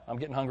right now? I'm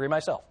getting hungry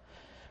myself.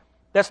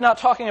 That's not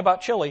talking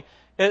about Chile.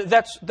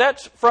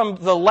 That's from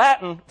the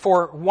Latin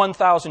for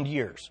 1,000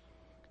 years.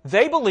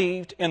 They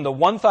believed in the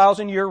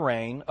 1,000-year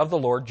reign of the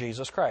Lord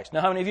Jesus Christ.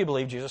 Now, how many of you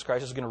believe Jesus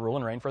Christ is going to rule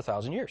and reign for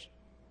 1,000 years?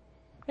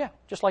 Yeah,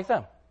 just like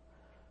them.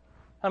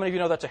 How many of you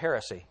know that's a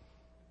heresy?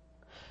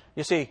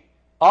 You see,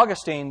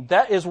 Augustine,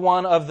 that is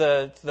one of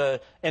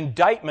the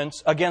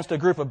indictments against a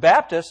group of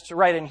Baptists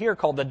right in here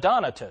called the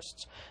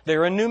Donatists.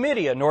 They're in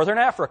Numidia, northern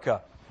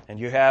Africa. And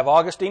you have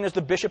Augustine as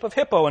the Bishop of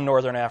Hippo in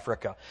northern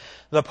Africa.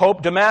 The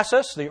Pope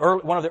Damasus,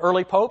 one of the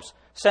early popes,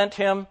 sent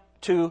him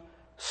to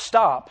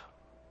stop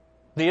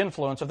the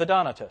influence of the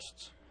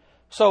Donatists.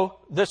 So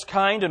this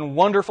kind and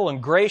wonderful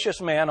and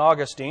gracious man,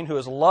 Augustine, who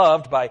is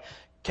loved by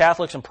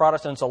Catholics and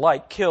Protestants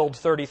alike, killed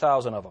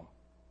 30,000 of them.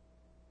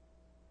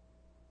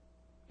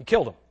 He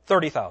killed them,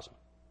 30,000.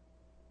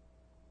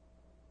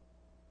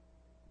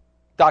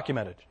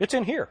 Documented. It's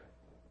in here.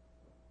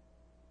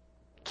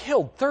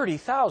 Killed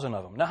 30,000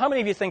 of them. Now, how many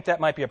of you think that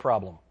might be a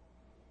problem?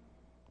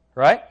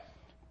 Right?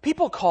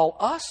 People call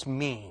us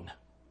mean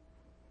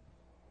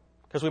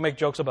because we make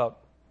jokes about,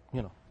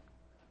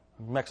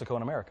 Mexico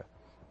and America.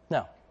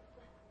 Now,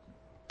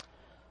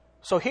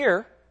 so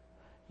here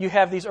you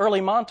have these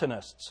early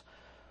Montanists.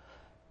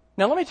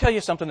 Now, let me tell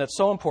you something that's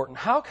so important.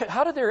 How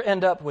did we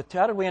end up with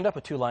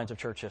two lines of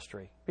church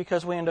history?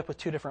 Because we end up with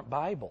two different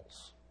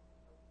Bibles.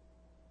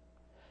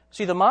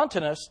 See, the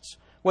Montanists,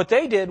 what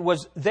they did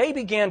was they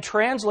began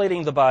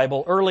translating the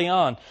Bible early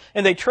on.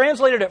 And they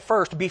translated it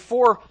first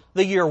before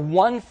the year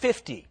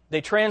 150. They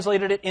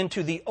translated it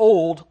into the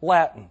Old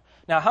Latin.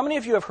 Now, how many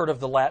of you have heard of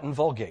the Latin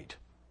Vulgate?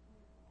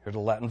 Heard of the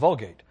Latin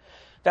Vulgate.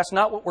 That's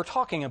not what we're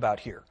talking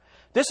about here.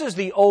 This is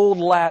the Old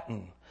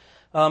Latin.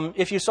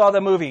 If you saw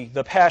the movie,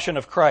 The Passion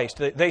of Christ,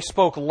 they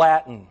spoke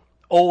Latin,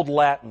 Old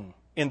Latin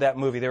in that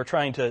movie. They were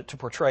trying to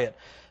portray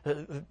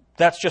it.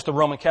 That's just the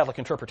Roman Catholic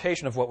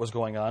interpretation of what was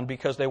going on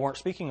because they weren't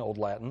speaking Old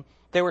Latin.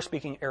 They were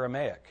speaking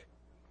Aramaic.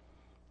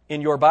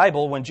 In your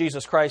Bible, when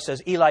Jesus Christ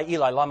says, Eli,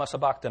 Eli, lama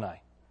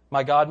sabachthani,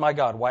 my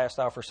God, why hast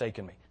thou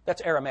forsaken me?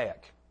 That's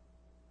Aramaic.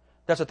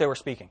 That's what they were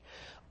speaking.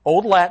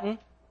 Old Latin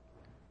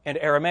and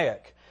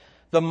Aramaic.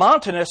 The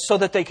Montanists, so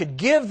that they could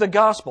give the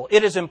gospel.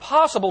 It is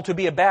impossible to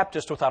be a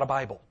Baptist without a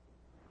Bible.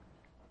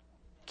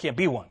 Can't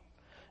be one.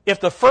 If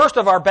the first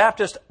of our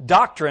Baptist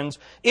doctrines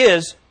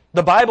is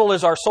the Bible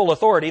is our sole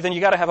authority, then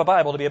you got to have a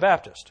Bible to be a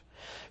Baptist.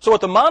 So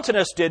what the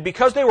Montanists did,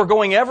 because they were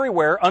going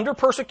everywhere under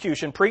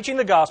persecution, preaching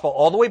the gospel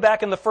all the way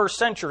back in the first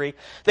century,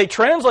 they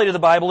translated the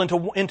Bible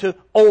into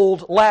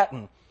Old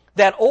Latin.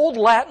 That Old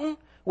Latin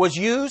was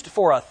used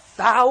for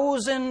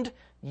 1,000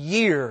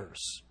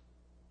 years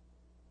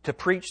to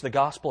preach the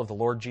gospel of the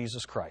Lord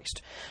Jesus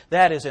Christ.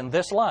 That is in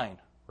this line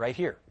right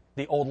here,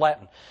 the Old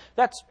Latin.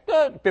 That's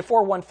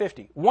before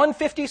 150.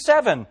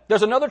 157,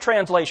 there's another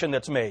translation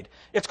that's made.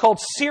 It's called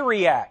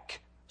Syriac.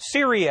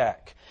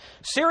 Syriac.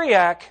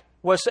 Syriac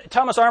was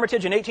Thomas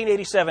Armitage in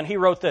 1887. He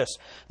wrote this: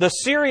 "The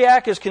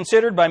Syriac is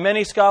considered by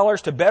many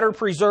scholars to better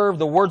preserve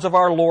the words of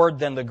our Lord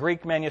than the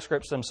Greek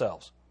manuscripts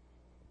themselves."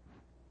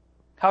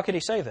 How could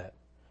he say that?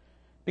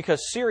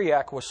 Because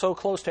Syriac was so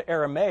close to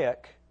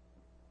Aramaic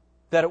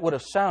that it would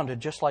have sounded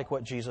just like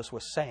what Jesus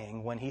was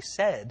saying when he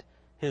said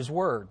his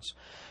words.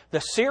 The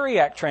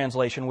Syriac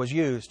translation was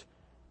used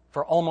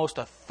for almost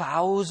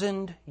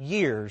 1,000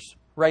 years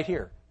right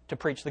here to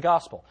preach the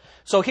gospel.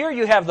 So here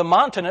you have the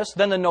Montanists,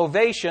 then the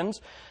Novatians,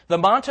 the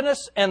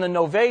Montanists and the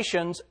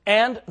Novatians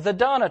and the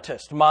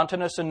Donatists.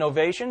 Montanists and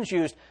Novatians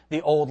used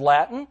the Old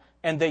Latin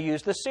and they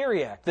used the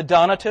Syriac. The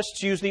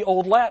Donatists used the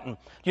Old Latin. Do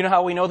you know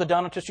how we know the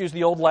Donatists used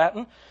the Old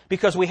Latin?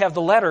 Because we have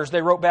the letters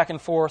they wrote back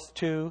and forth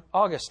to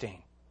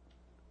Augustine.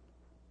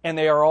 And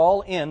they are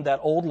all in that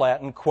Old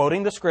Latin,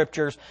 quoting the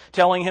Scriptures,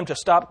 telling him to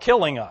stop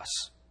killing us.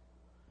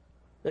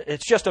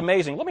 It's just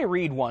amazing. Let me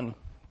read one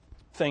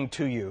thing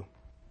to you.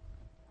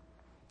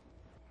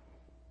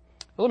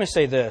 Let me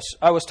say this.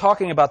 I was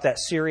talking about that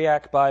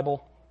Syriac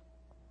Bible.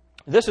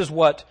 This is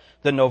what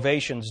the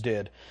Novatians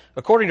did.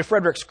 According to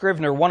Frederick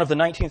Scrivener, one of the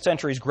 19th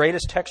century's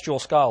greatest textual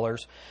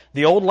scholars,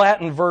 the Old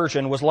Latin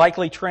version was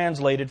likely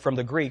translated from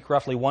the Greek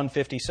roughly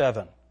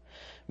 157.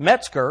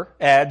 Metzger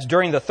adds,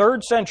 during the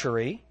 3rd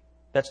century,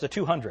 that's the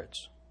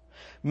 200s,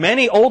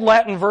 many Old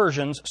Latin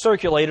versions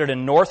circulated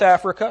in North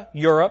Africa,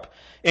 Europe,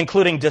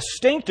 including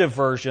distinctive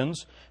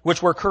versions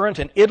which were current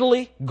in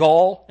Italy,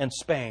 Gaul, and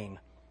Spain.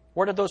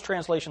 Where did those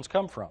translations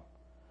come from?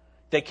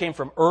 They came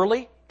from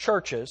early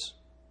churches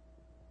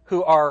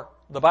who are,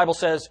 the Bible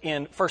says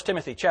in 1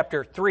 Timothy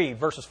chapter 3,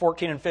 verses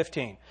 14 and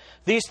 15,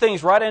 "These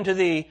things write unto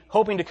thee,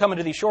 hoping to come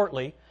unto thee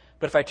shortly,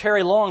 but if I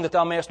tarry long, that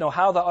thou mayest know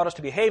how thou oughtest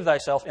to behave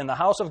thyself in the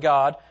house of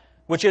God,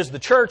 which is the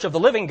church of the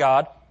living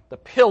God, the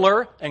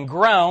pillar and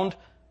ground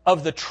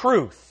of the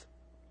truth."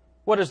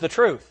 What is the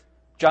truth?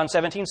 John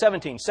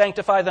 17:17,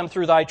 "Sanctify them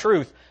through thy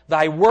truth.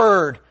 Thy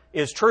word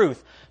is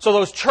truth." So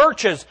those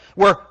churches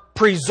were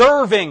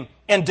preserving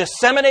and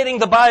disseminating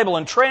the Bible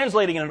and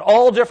translating it in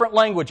all different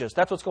languages.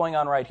 That's what's going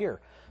on right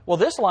here. Well,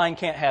 this line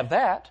can't have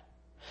that.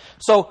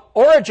 So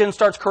Origen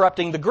starts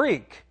corrupting the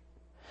Greek.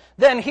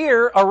 Then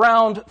here,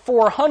 around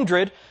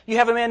 400, you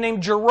have a man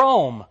named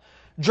Jerome.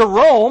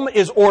 Jerome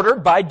is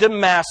ordered by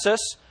Damasus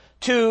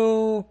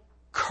to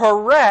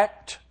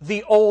correct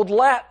the Old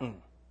Latin.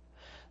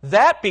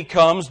 That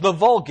becomes the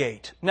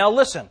Vulgate. Now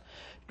listen,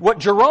 what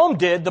Jerome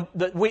did,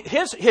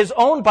 his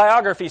own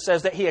biography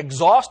says that he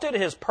exhausted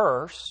his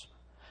purse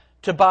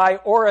to buy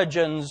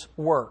Origen's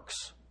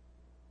works.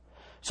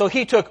 So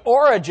he took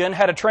Origen,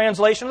 had a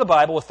translation of the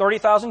Bible with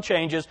 30,000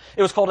 changes.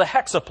 It was called a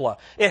hexapla.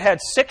 It had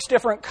 6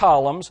 different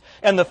columns,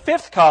 and the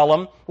 5th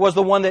column was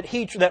the one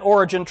that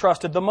Origen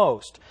trusted the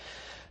most.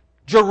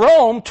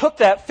 Jerome took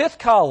that 5th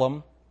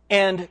column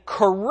and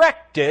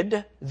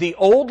corrected the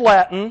Old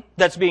Latin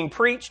that's being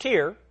preached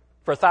here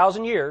for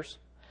 1,000 years.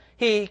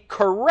 He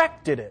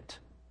corrected it,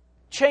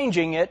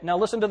 changing it, now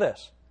listen to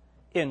this,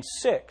 in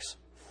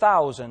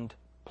 6,000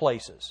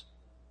 places.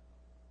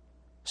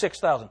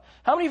 6,000.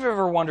 How many of you have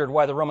ever wondered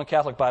why the Roman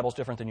Catholic Bible is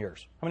different than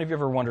yours? How many of you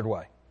have ever wondered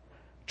why?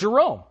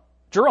 Jerome.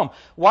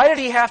 Why did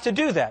he have to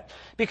do that?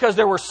 Because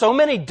there were so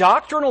many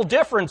doctrinal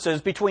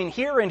differences between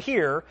here and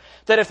here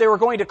that if they were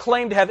going to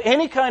claim to have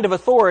any kind of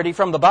authority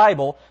from the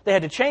Bible, they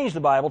had to change the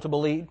Bible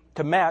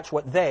to match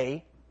what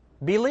they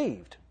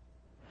believed.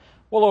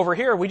 Well, over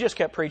here, we just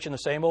kept preaching the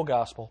same old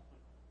gospel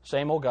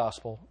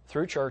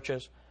through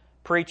churches,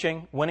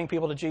 preaching, winning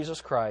people to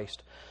Jesus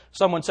Christ.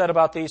 Someone said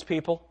about these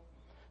people,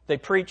 they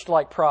preached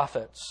like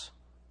prophets.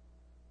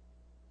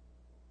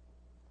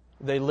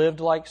 They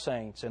lived like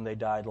saints and they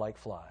died like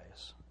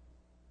flies.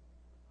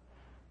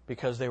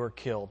 Because they were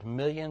killed.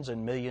 Millions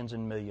and millions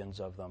and millions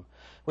of them.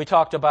 We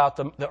talked about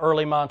the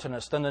early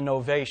Montanists, then the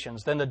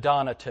Novatians, then the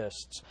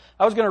Donatists.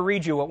 I was going to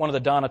read you what one of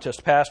the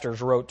Donatist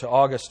pastors wrote to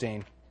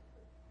Augustine.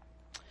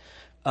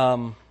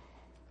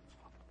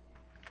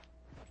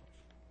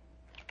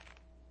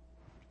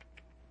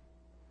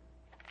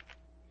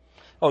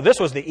 This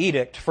was the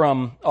edict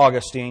from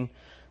Augustine.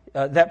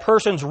 That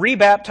person's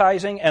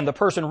rebaptizing and the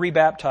person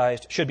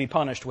rebaptized should be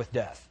punished with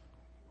death.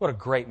 What a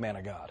great man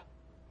of God.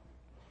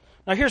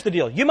 Now here's the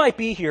deal. You might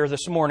be here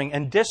this morning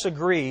and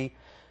disagree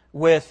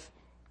with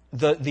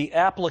the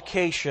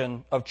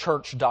application of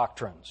church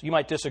doctrines. You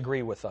might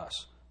disagree with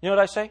us. You know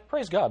what I say?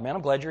 Praise God, man.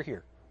 I'm glad you're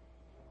here.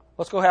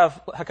 Let's go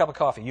have a cup of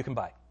coffee. You can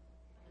buy.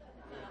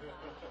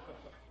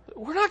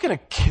 We're not going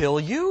to kill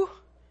you.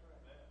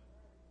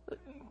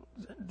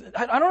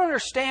 I don't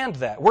understand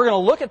that. We're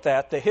going to look at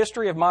that, the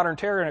history of modern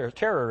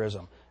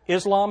terrorism,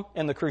 Islam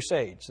and the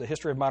Crusades, the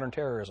history of modern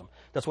terrorism.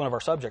 That's one of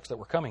our subjects that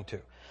we're coming to.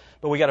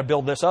 But we got to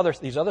build these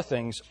other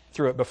things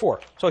through it before.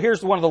 So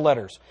here's one of the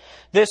letters.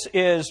 This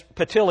is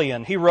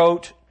Petilian. He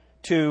wrote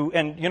to,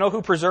 and you know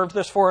who preserved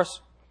this for us?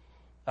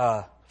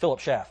 Philip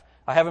Schaff.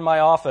 I have in my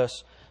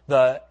office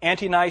the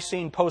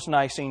Ante-Nicene,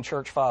 Post-Nicene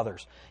Church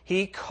Fathers.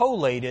 He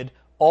collated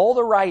all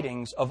the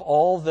writings of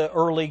all the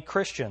early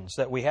Christians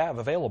that we have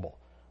available.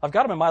 I've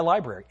got them in my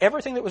library.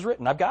 Everything that was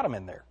written, I've got them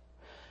in there.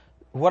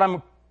 What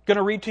I'm going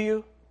to read to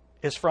you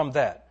is from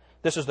that.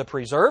 This is the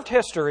preserved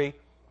history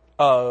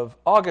of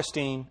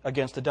Augustine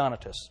against the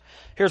Donatists.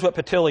 Here's what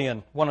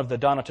Petilian, one of the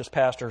Donatist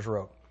pastors,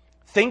 wrote.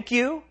 Think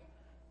you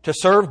to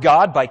serve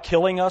God by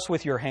killing us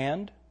with your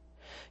hand?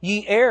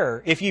 Ye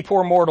err, if ye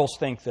poor mortals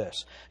think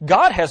this.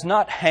 God has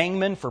not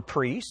hangmen for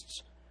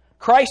priests.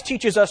 Christ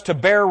teaches us to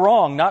bear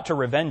wrong, not to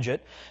revenge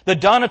it. The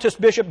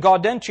Donatist Bishop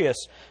Gaudentius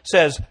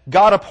says,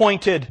 God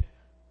appointed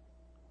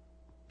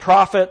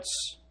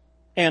prophets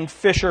and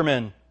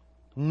fishermen,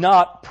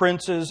 not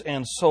princes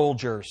and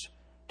soldiers,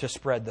 to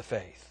spread the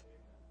faith.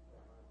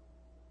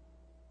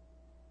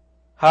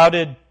 How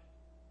did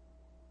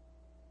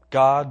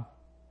God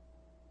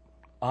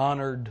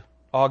honored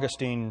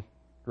Augustine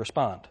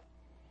respond?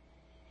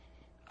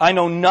 I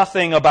know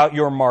nothing about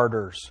your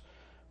martyrs.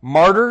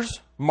 Martyrs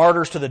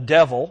to the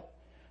devil.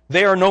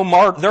 There are no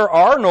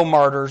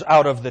martyrs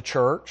out of the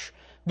church.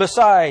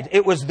 Besides,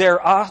 it was their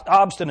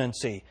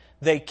obstinacy.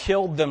 They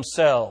killed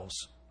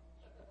themselves.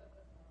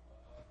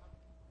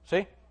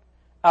 See?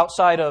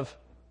 Outside of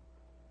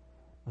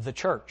the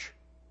church.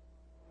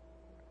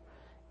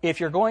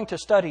 If you're going to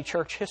study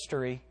church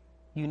history,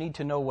 you need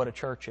to know what a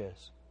church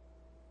is.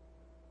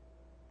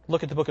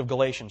 Look at the book of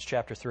Galatians,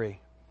 chapter 3.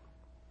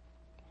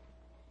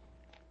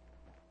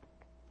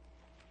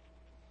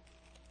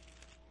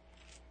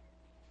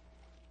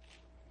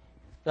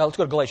 Now let's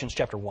go to Galatians,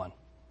 chapter 1.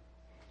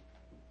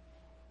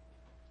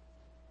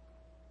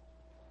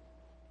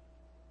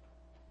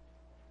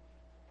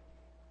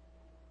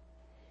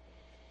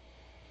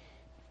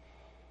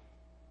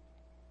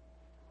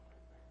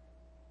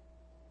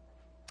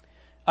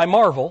 I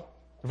marvel,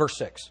 verse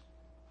 6,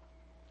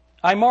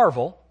 I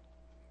marvel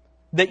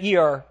that ye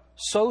are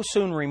so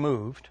soon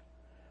removed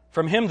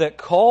from him that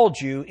called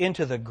you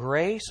into the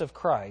grace of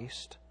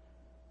Christ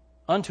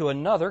unto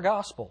another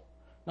gospel.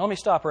 Now let me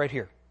stop right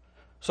here.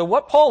 So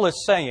what Paul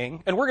is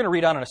saying, and we're going to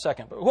read on in a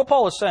second, but what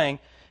Paul is saying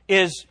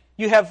is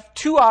you have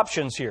two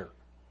options here.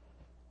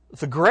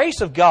 The grace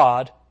of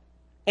God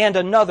and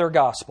another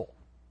gospel.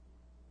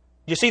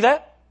 You see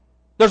that?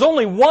 There's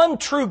only one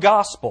true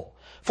gospel.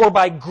 For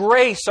by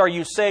grace are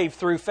you saved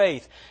through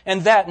faith,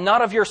 and that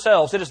not of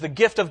yourselves. It is the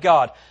gift of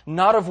God,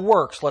 not of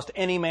works, lest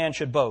any man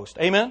should boast.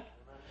 Amen?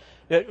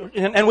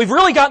 And we've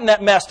really gotten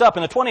that messed up.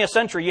 In the 20th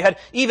century, you had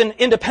even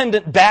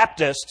independent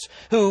Baptists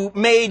who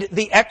made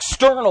the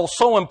external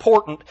so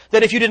important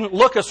that if you didn't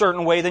look a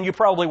certain way, then you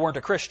probably weren't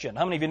a Christian.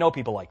 How many of you know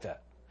people like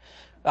that?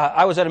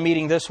 I was at a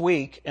meeting this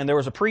week, and there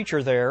was a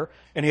preacher there,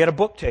 and he had a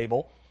book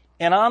table.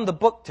 And on the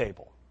book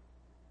table,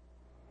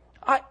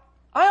 I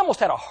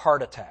almost had a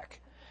heart attack.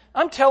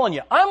 I'm telling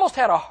you, I almost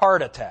had a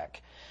heart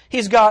attack.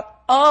 He's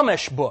got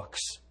Amish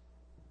books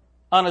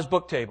on his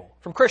book table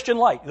from Christian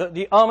Light,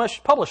 the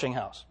Amish publishing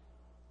house.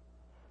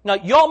 Now,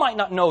 y'all might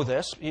not know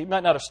this. You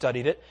might not have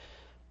studied it.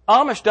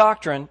 Amish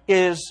doctrine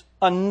is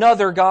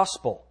another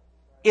gospel.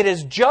 It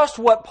is just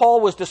what Paul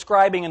was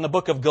describing in the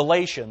book of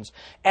Galatians,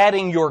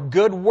 adding your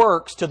good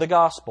works to the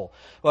gospel.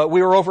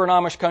 We were over in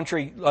Amish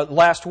country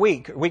last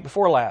week, week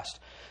before last,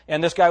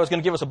 and this guy was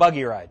going to give us a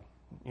buggy ride.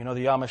 You know,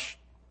 the Amish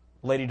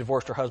lady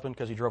divorced her husband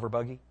because he drove her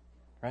buggy,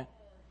 right?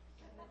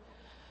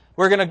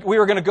 We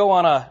were going to go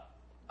on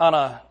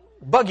a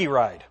buggy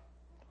ride.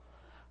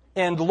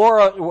 And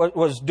Laura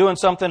was doing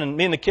something, and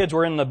me and the kids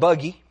were in the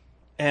buggy,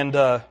 and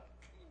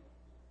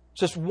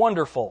just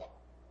wonderful,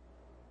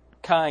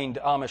 kind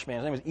Amish man.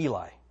 His name was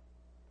Eli.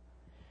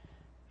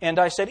 And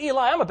I said,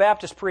 Eli, I'm a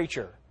Baptist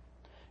preacher.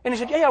 And he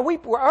said, yeah,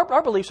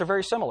 our beliefs are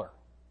very similar.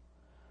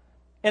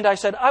 And I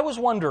said, I was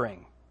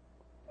wondering,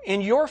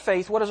 in your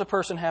faith, what does a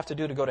person have to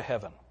do to go to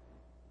heaven?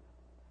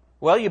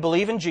 Well, you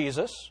believe in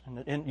Jesus,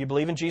 and you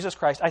believe in Jesus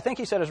Christ. I think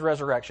he said his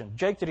resurrection.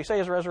 Jake, did he say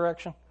his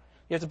resurrection?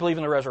 You have to believe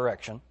in the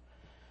resurrection.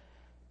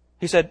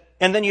 He said,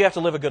 and then you have to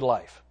live a good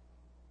life.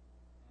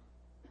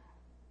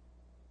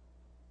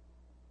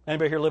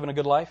 Anybody here living a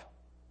good life?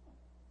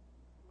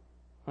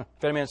 If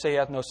any man say he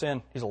hath no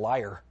sin, he's a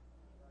liar,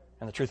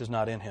 and the truth is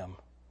not in him.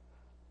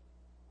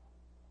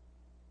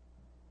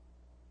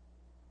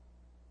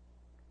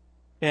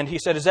 And he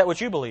said, is that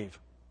what you believe?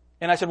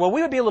 And I said, well,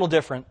 we would be a little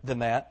different than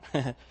that.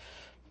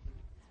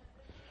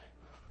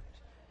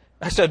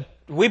 I said,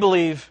 we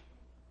believe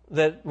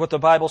that what the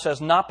Bible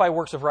says, not by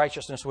works of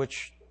righteousness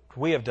which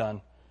we have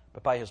done,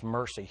 but by His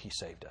mercy He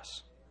saved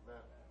us.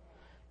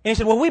 And he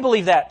said, well, we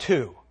believe that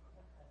too.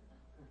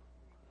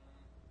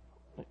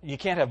 You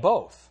can't have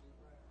both.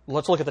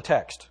 Let's look at the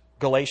text.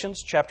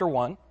 Galatians chapter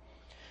 1.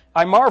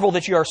 I marvel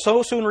that you are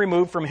so soon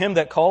removed from Him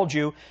that called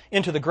you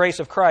into the grace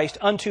of Christ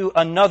unto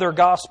another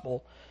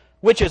gospel,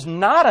 which is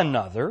not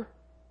another.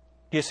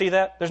 Do you see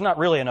that? There's not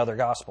really another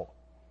gospel.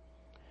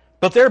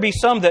 But there be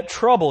some that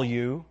trouble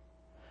you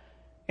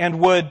and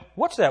would,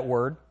 what's that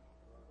word?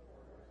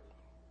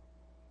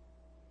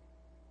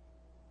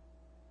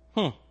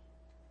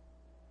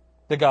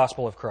 The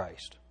gospel of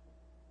Christ.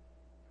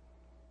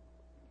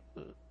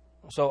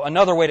 So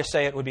another way to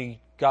say it would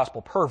be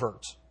gospel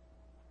perverts.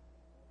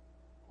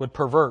 Would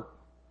pervert.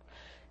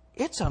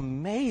 It's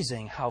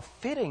amazing how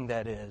fitting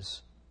that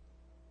is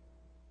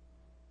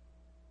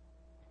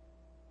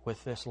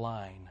with this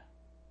line.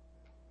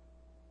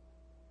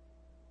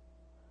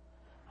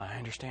 I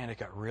understand it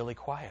got really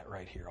quiet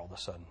right here all of a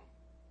sudden.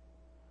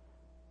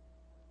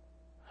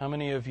 How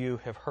many of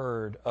you have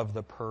heard of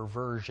the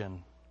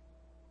perversion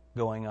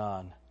going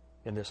on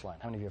in this line?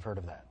 How many of you have heard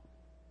of that?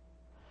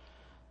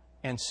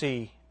 And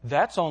see,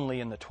 that's only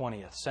in the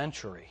 20th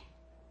century.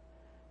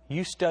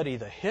 You study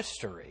the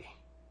history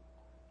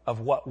of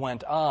what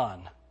went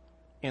on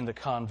in the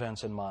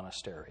convents and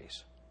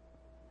monasteries.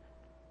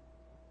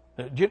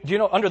 Do you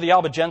know, under the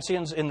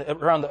Albigensians,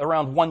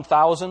 around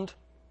 1000,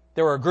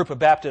 there were a group of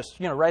Baptists,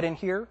 right in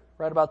here,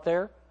 right about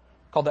there,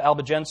 called the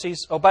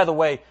Albigenses. Oh, by the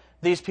way,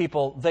 these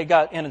people, they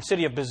got in the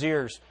city of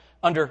Béziers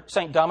under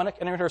St. Dominic.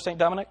 Anyone heard of St.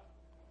 Dominic?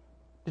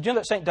 Did you know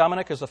that St.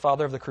 Dominic is the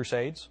father of the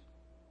Crusades?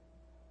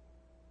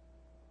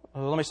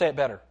 Well, let me say it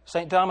better.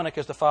 St. Dominic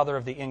is the father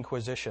of the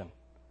Inquisition.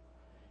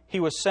 He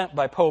was sent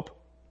by Pope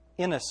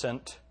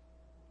Innocent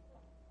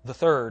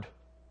III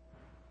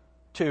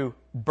to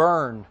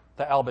burn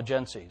the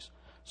Albigenses.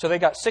 So they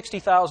got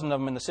 60,000 of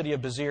them in the city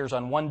of Béziers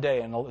on one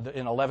day in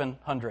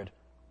 1100,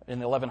 in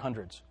the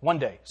 1100s. One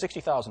day,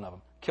 60,000 of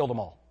them. Killed them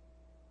all.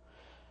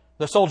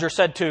 The soldier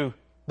said to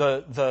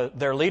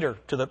their leader,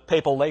 to the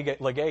papal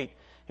legate,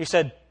 he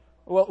said,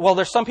 well,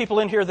 there's some people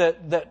in here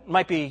that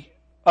might be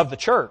of the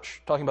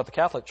church, talking about the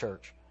Catholic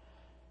Church.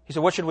 He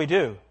said, what should we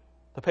do?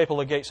 The papal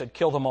legate said,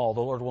 kill them all.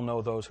 The Lord will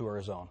know those who are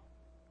His own.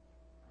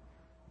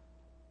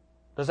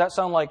 Does that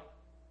sound like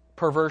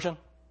perversion?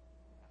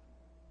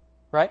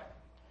 Right?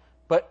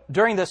 But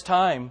during this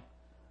time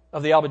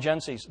of the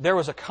Albigenses, there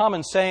was a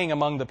common saying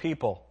among the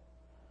people.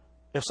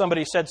 If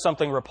somebody said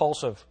something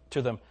repulsive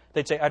to them,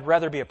 they'd say, I'd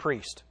rather be a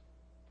priest.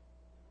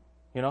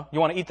 You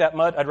want to eat that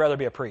mud? I'd rather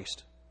be a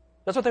priest.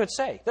 That's what they would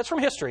say. That's from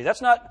history.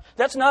 That's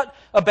not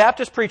a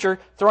Baptist preacher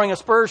throwing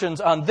aspersions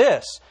on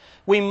this.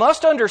 We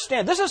must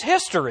understand, this is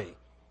history.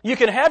 You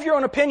can have your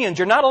own opinions.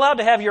 You're not allowed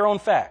to have your own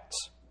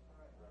facts.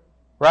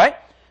 Right?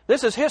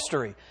 This is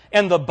history.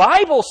 And the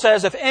Bible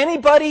says if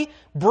anybody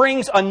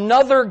brings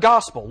another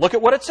gospel, look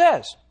at what it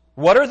says.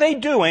 What are they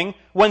doing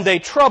when they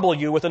trouble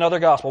you with another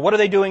gospel? What are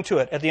they doing to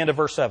it at the end of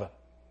verse 7?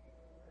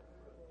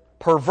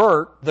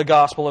 Pervert the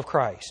gospel of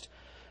Christ.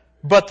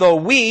 But though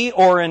we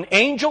or an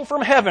angel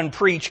from heaven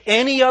preach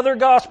any other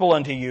gospel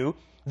unto you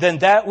than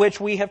that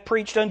which we have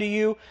preached unto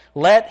you,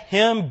 let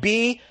him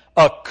be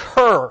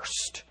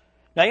accursed.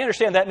 Now you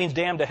understand that means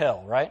damned to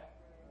hell, right?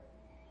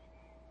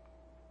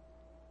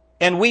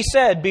 And we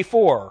said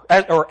before,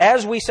 or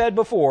as we said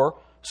before,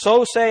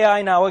 so say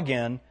I now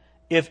again,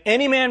 if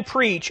any man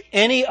preach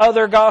any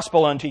other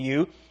gospel unto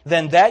you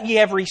than that ye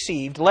have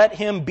received, let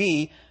him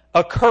be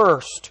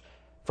accursed.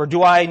 For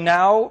do I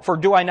now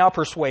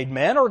persuade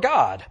men or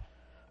God?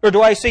 Or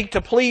do I seek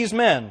to please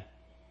men?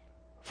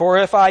 For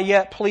if I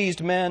yet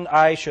pleased men,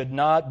 I should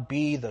not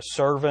be the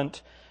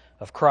servant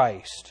of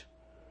Christ.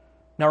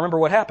 Now remember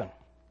what happened.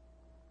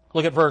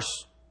 Look at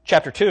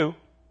chapter 2.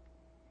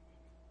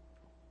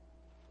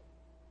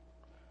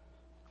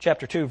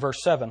 Chapter 2,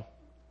 verse 7.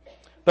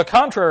 But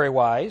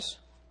contrariwise,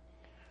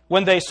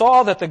 when they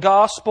saw that the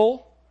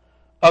gospel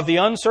of the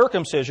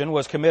uncircumcision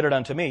was committed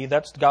unto me,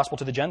 that's the gospel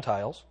to the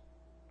Gentiles,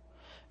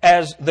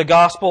 as the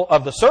gospel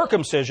of the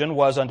circumcision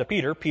was unto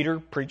Peter. Peter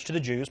preached to the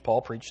Jews,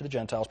 Paul preached to the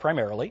Gentiles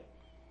primarily.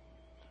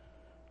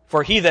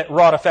 For he that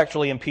wrought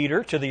effectually in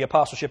Peter to the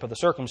apostleship of the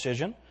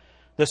circumcision,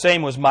 the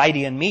same was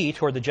mighty in me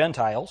toward the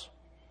Gentiles.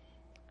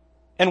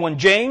 And when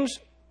James,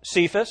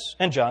 Cephas,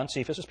 and John,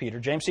 Cephas is Peter,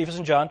 James, Cephas,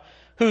 and John,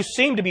 who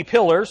seemed to be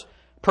pillars,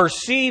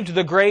 perceived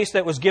the grace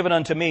that was given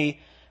unto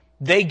me,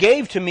 they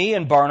gave to me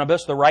and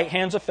Barnabas the right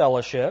hands of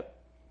fellowship,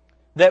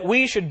 that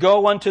we should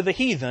go unto the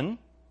heathen,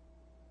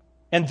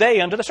 and they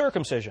unto the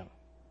circumcision.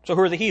 So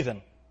who are the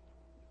heathen?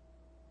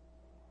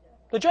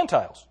 The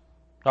Gentiles.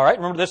 All right,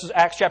 remember this is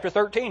Acts chapter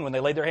 13, when they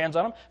laid their hands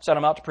on them, sent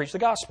them out to preach the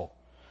gospel.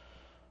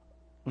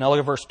 Now look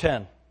at verse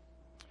 10.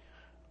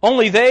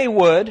 Only they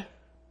would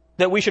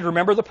that we should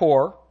remember the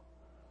poor,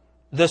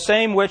 the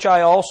same which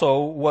I also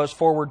was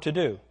forward to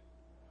do.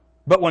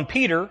 But when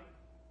Peter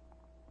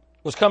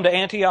was come to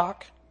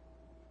Antioch,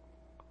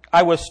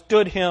 I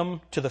withstood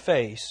him to the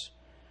face,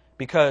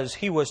 because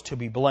he was to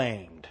be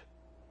blamed.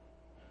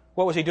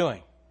 What was he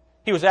doing?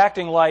 He was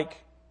acting like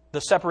the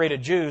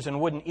separated Jews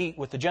and wouldn't eat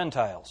with the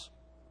Gentiles.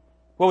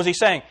 What was he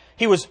saying?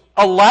 He was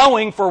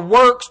allowing for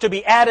works to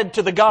be added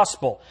to the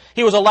gospel.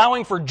 He was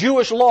allowing for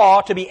Jewish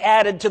law to be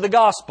added to the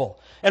gospel.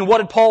 And what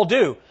did Paul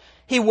do?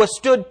 He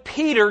withstood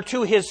Peter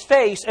to his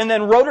face and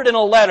then wrote it in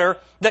a letter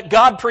that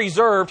God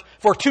preserved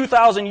for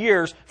 2,000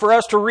 years for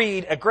us to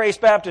read at Grace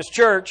Baptist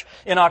Church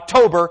in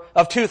October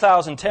of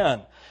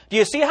 2010. Do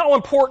you see how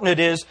important it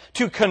is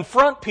to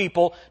confront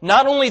people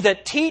not only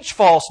that teach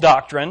false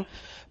doctrine,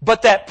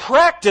 but that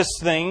practice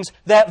things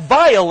that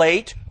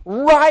violate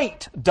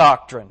right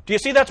doctrine? Do you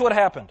see that's what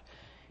happened?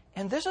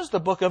 And this is the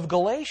book of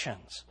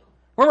Galatians.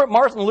 Remember what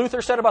Martin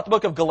Luther said about the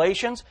book of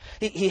Galatians?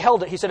 He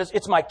held it. He said,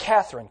 it's my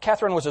Catherine.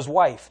 Catherine was his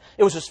wife.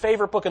 It was his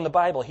favorite book in the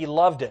Bible. He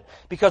loved it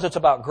because it's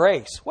about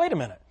grace. Wait a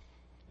minute.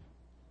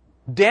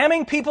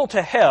 Damning people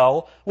to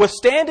hell,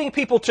 withstanding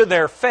people to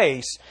their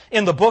face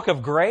in the book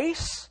of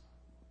grace?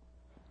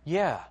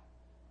 Yeah,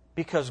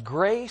 because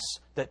grace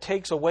that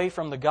takes away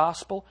from the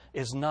gospel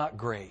is not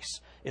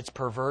grace. It's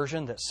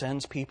perversion that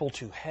sends people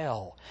to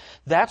hell.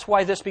 That's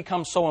why this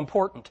becomes so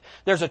important.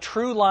 There's a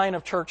true line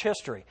of church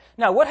history.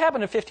 Now, what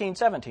happened in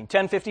 1517?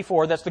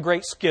 1054, that's the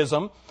Great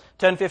Schism.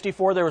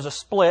 1054, there was a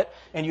split,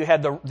 and you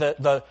had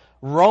the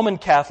Roman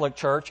Catholic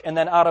Church, and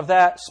then out of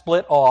that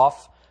split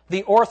off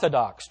the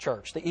Orthodox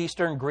Church, the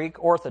Eastern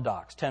Greek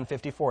Orthodox.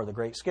 1054, the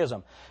Great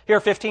Schism. Here,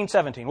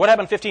 1517. What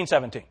happened in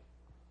 1517?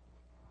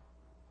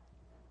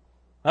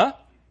 Huh?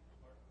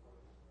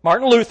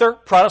 Martin Luther,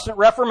 Protestant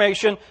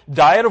Reformation,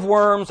 Diet of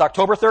Worms,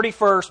 October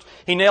 31st.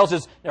 He nails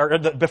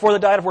before the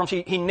Diet of Worms,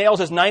 he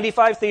nails his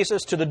 95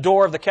 Thesis to the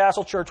door of the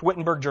Castle Church,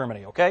 Wittenberg,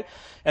 Germany, okay?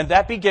 And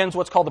that begins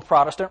what's called the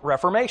Protestant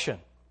Reformation.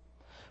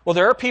 Well,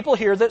 there are people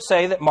here that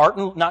say that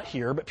not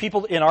here, but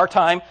people in our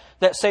time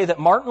that say that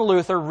Martin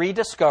Luther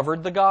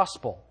rediscovered the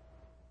gospel.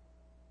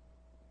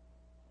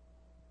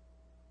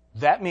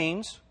 That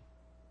means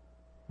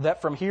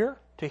that from here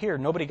to here,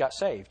 nobody got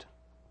saved.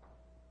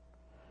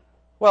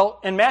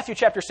 Well, in Matthew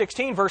chapter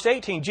 16, verse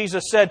 18,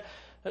 Jesus said,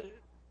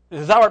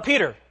 Thou art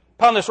Peter,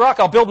 upon this rock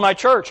I'll build my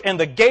church, and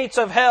the gates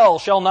of hell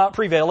shall not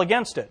prevail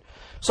against it.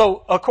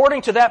 So,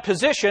 according to that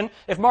position,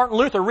 if Martin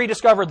Luther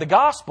rediscovered the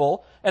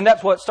gospel, and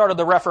that's what started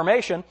the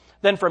Reformation,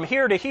 then from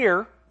here to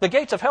here, the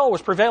gates of hell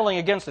was prevailing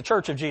against the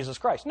church of Jesus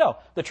Christ. No,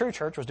 the true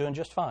church was doing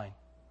just fine.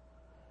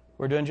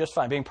 We're doing just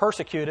fine, being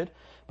persecuted.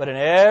 But in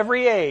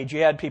every age,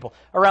 you had people.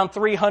 Around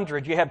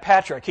 300, you had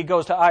Patrick. He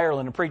goes to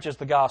Ireland and preaches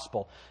the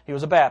gospel. He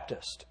was a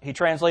Baptist. He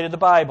translated the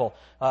Bible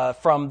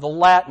from the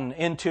Latin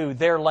into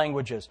their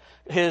languages.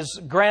 His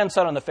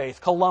grandson in the faith,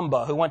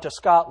 Columba, who went to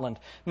Scotland,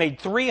 made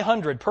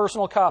 300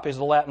 personal copies of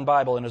the Latin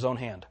Bible in his own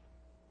hand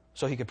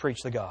so he could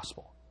preach the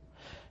gospel.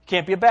 You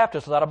can't be a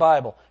Baptist without a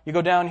Bible. You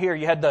go down here,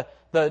 you had the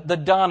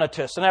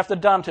Donatists, and after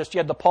the Donatists, you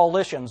had the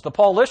Paulicians. The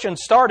Paulicians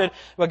started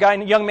with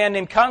a young man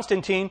named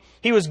Constantine.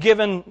 He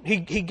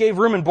gave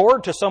room and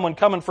board to someone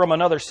coming from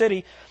another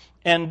city,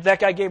 and that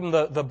guy gave him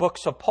the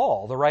books of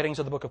Paul, the writings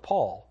of the book of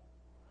Paul.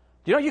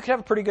 Do you know you could have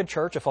a pretty good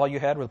church if all you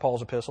had were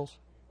Paul's epistles?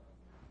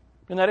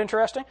 Isn't that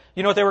interesting?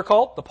 You know what they were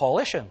called? The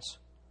Paulicians.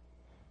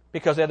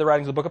 because they had the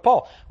writings of the book of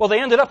Paul. Well, they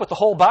ended up with the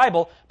whole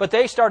Bible, but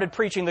they started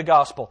preaching the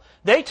gospel.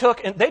 They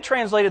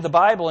translated the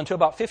Bible into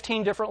about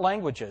 15 different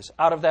languages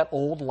out of that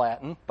old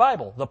Latin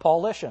Bible, the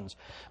Paulicians.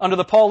 Under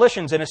the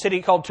Paulicians, in a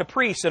city called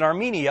Tepris in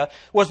Armenia,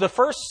 was the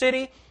first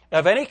city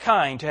of any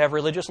kind to have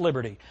religious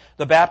liberty.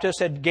 The Baptists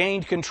had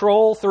gained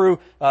control through,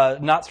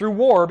 not through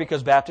war,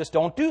 because Baptists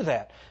don't do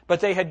that, but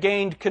they had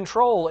gained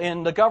control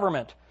in the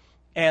government.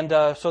 And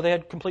so they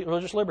had complete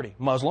religious liberty.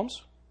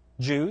 Muslims,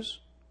 Jews,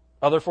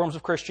 other forms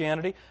of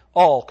Christianity,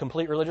 all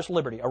complete religious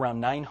liberty.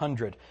 Around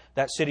 900.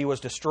 That city was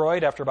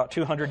destroyed after about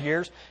 200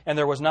 years, and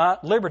there was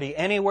not liberty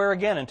anywhere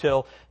again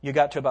until you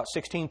got to about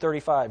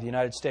 1635, the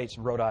United States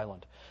and Rhode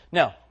Island.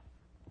 Now,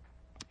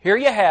 here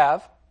you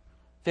have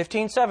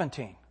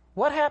 1517.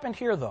 What happened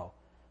here, though?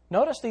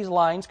 Notice these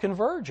lines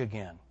converge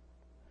again.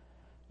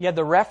 You had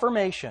the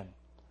Reformation,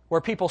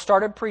 where people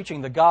started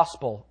preaching the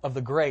gospel of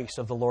the grace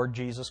of the Lord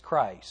Jesus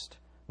Christ.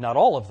 Not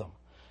all of them.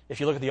 If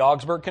you look at the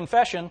Augsburg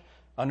Confession,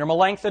 under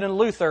Melanchthon and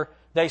Luther,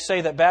 they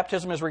say that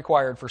baptism is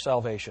required for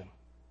salvation.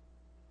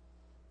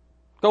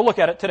 Go look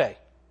at it today.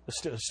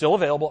 It's still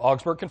available,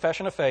 Augsburg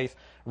Confession of Faith,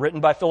 written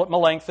by Philip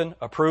Melanchthon,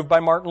 approved by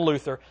Martin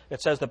Luther.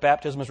 It says that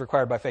baptism is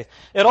required by faith.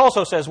 It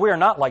also says we are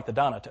not like the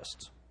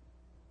Donatists.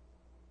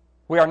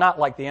 We are not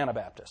like the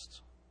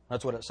Anabaptists.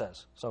 That's what it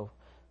says. So,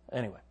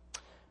 anyway.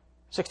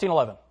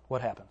 1611,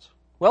 what happens?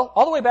 Well,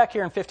 all the way back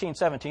here in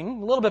 1517,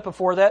 a little bit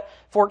before that,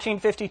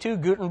 1452,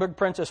 Gutenberg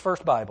prints his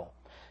first Bible.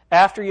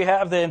 After you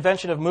have the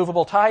invention of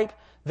movable type,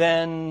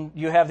 then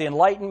you have the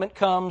Enlightenment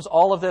comes,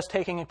 all of this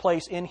taking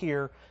place in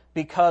here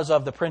because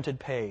of the printed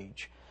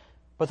page.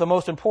 But the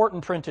most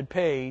important printed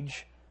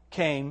page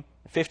came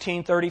in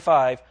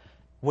 1535.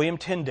 William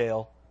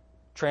Tyndale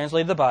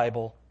translated the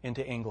Bible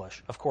into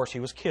English. Of course, he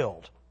was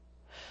killed.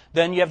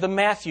 Then you have the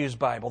Matthews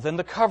Bible, then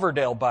the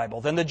Coverdale Bible,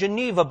 then the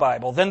Geneva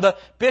Bible, then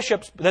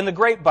the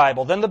Great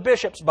Bible, then the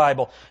Bishop's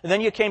Bible. And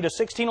then you came to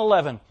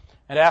 1611.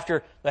 And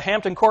after the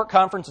Hampton Court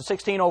Conference in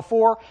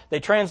 1604, they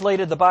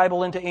translated the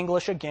Bible into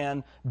English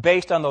again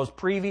based on those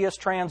previous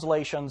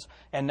translations,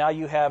 and now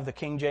you have the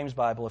King James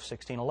Bible of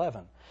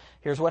 1611.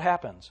 Here's what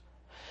happens.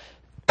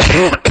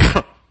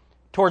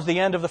 Towards the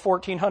end of the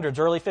 1400s,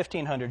 early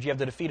 1500s, you have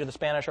the defeat of the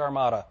Spanish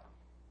Armada.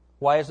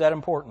 Why is that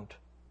important?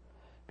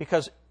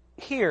 Because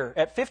here,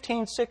 at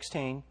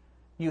 1516,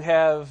 you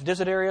have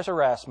Desiderius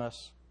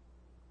Erasmus.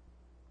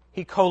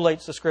 He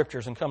collates the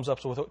Scriptures and comes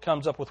up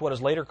with what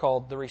is later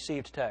called the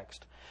received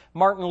text.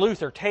 Martin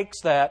Luther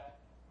takes that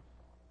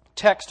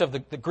text of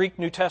the Greek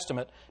New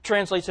Testament,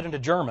 translates it into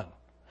German.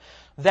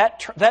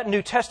 That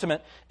New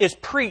Testament is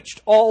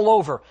preached all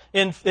over.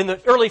 In the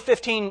early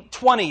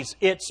 1520s,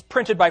 it's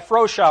printed by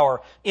Froschauer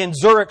in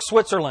Zurich,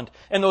 Switzerland.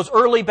 And those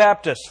early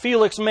Baptists,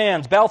 Felix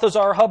Manz,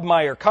 Balthasar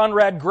Hubmaier,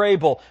 Conrad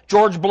Grebel,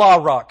 George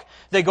Blaurock,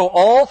 they go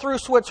all through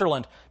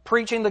Switzerland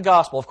preaching the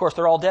gospel. Of course,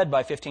 they're all dead by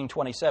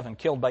 1527,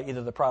 killed by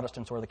either the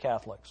Protestants or the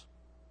Catholics.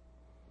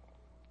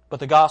 But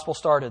the gospel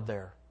started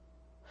there.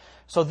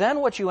 So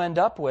then what you end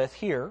up with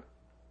here,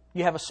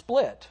 you have a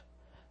split.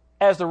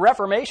 As the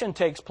Reformation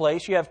takes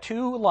place, you have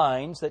two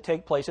lines that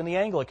take place in the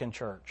Anglican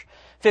Church.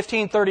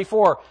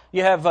 1534,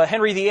 you have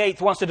Henry VIII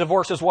wants to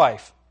divorce his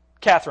wife,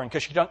 Catherine,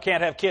 because she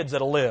can't have kids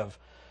that'll live.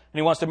 And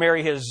he wants to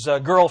marry his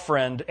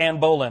girlfriend, Anne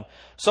Boleyn.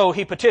 So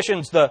he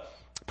petitions the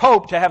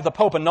Pope to have the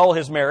Pope annul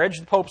his marriage.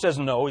 The Pope says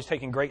no. He's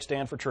taking great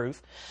stand for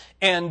truth.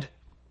 And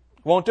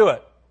won't do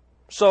it.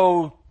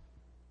 So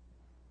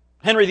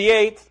Henry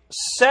VIII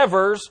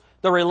severs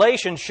the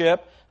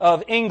relationship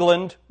of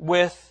England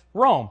with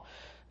Rome.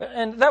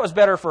 And that was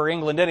better for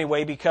England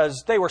anyway,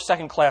 because they were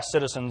second-class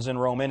citizens in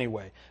Rome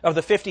anyway. Of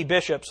the 50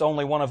 bishops,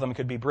 only one of them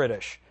could be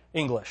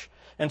English.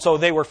 And so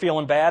they were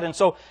feeling bad. And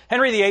so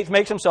Henry VIII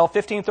makes himself,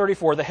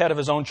 1534, the head of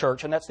his own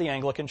church, and that's the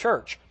Anglican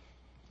Church.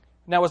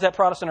 Now, was that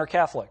Protestant or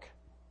Catholic?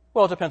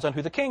 Well, it depends on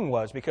who the king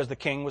was, because the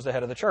king was the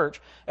head of the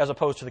church, as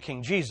opposed to the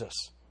King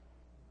Jesus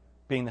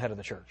being the head of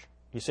the church.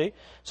 You see?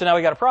 So now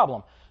we got a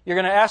problem. You're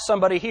going to ask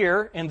somebody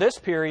here in this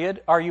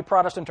period, are you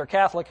Protestant or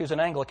Catholic, who's an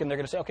Anglican? They're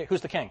going to say, okay,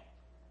 who's the king?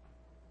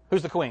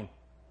 Who's the queen?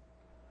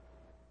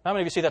 How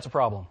many of you see that's a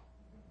problem?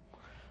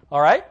 All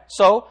right?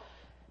 So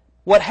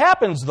what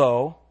happens,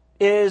 though,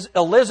 is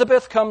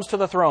Elizabeth comes to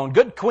the throne.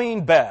 Good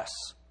Queen Bess.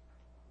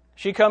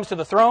 She comes to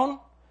the throne. A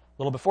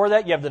little before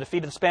that, you have the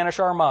defeat of the Spanish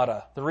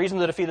Armada. The reason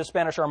the defeat of the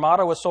Spanish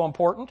Armada was so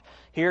important,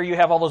 here you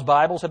have all those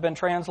Bibles have been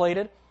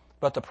translated,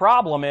 but the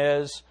problem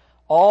is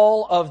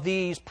all of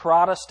these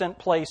Protestant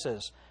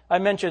places. I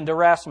mentioned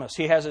Erasmus.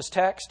 He has his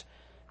text.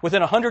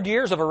 Within 100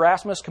 years of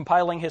Erasmus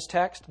compiling his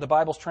text, the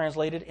Bible's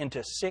translated into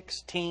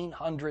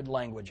 1,600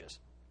 languages.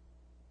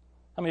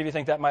 How many of you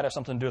think that might have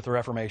something to do with the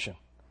Reformation?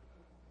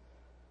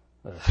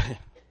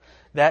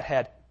 That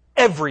had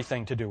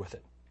everything to do with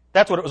it.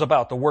 That's what it was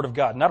about, the Word of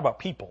God, not about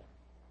people.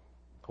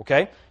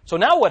 Okay? So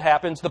now what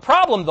happens? The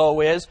problem,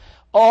 though, is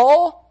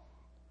all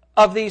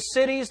of these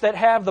cities that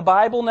have the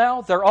Bible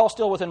now, they're all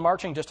still within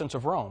marching distance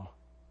of Rome.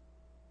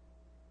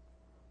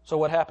 So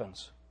what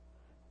happens?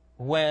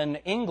 When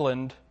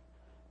England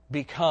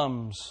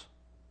becomes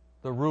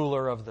the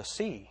ruler of the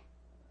sea.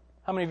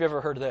 How How many of you have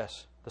ever heard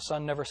this? The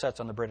sun never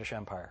sets on the British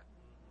Empire.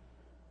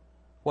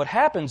 What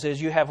happens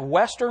is you have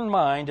Western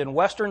mind and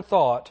Western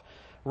thought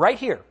right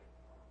here,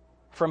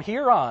 from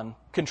here on,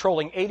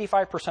 controlling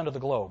 85% of the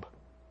globe.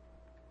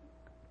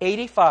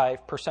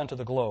 85% of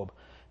the globe.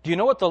 Do you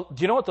know what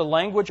the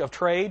language of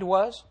trade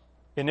was?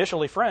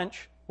 Initially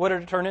French. What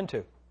did it turn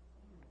into?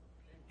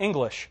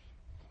 English.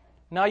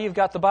 Now you've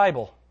got the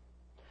Bible.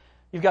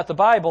 You've got the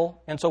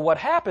Bible, and so what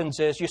happens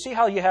is, you see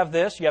how you have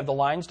this, you have the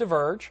lines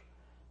diverge,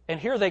 and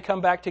here they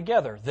come back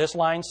together. This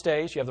line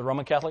stays, you have the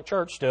Roman Catholic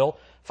Church still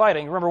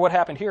fighting. Remember what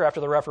happened here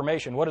after the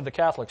Reformation. What did the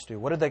Catholics do?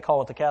 What did they call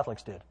what the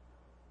Catholics did?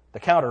 The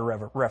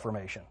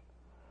Counter-Reformation.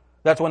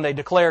 That's when they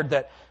declared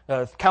that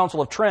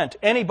Council of Trent,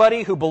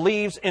 anybody who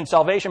believes in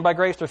salvation by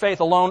grace through faith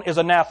alone is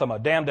anathema,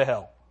 damned to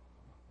hell.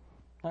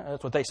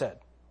 That's what they said.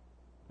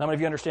 How many of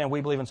you understand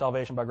we believe in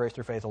salvation by grace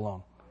through faith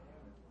alone?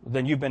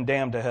 Then you've been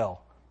damned to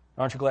hell.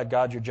 Aren't you glad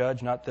God's your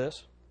judge, not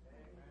this?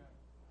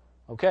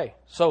 Okay,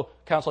 so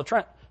Council of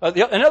Trent.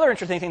 Another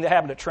interesting thing that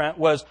happened at Trent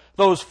was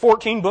those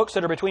 14 books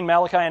that are between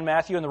Malachi and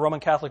Matthew in the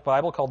Roman Catholic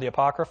Bible called the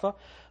Apocrypha,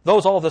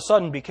 those all of a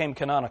sudden became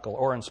canonical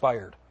or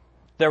inspired.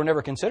 They were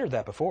never considered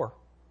that before.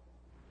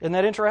 Isn't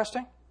that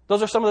interesting?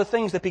 Those are some of the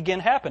things that begin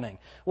happening.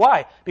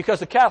 Why? Because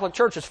the Catholic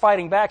Church is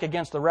fighting back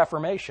against the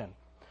Reformation.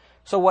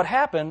 So what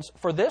happens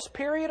for this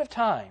period of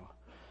time,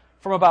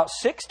 from about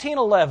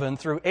 1611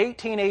 through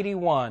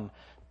 1881,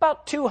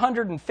 about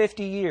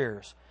 250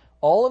 years,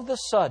 all of a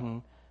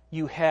sudden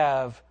you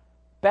have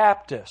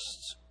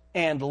Baptists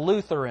and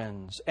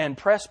Lutherans and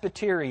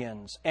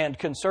Presbyterians and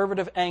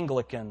conservative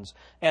Anglicans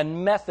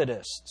and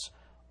Methodists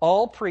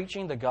all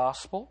preaching the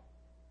gospel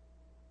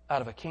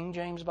out of a King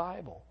James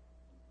Bible.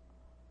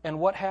 And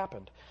what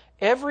happened?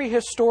 Every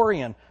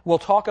historian will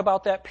talk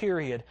about that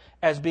period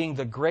as being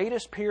the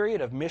greatest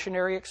period of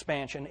missionary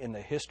expansion in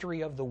the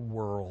history of the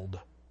world.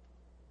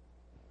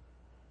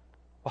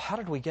 Well, how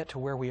did we get to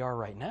where we are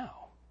right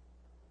now?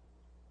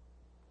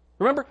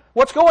 Remember,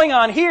 what's going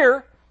on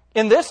here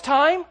in this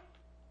time,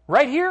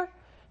 right here?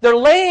 They're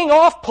laying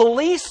off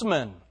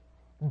policemen.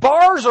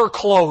 Bars are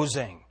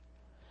closing.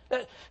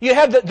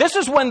 This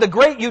is when the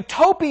great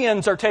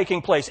utopians are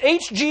taking place.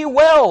 H.G.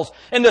 Wells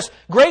and this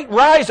great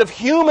rise of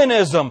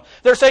humanism.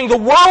 They're saying the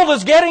world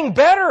is getting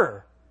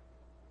better.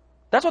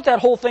 That's what that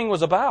whole thing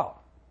was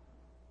about.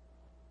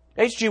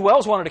 H.G.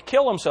 Wells wanted to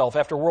kill himself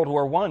after World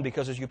War I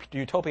because his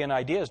utopian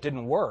ideas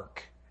didn't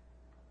work.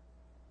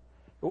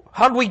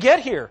 How did we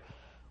get here?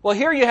 Well,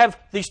 here you have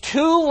these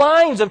two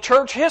lines of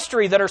church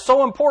history that are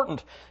so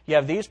important. You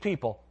have these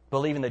people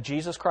believing that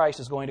Jesus Christ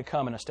is going to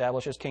come and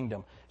establish His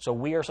kingdom. So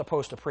we are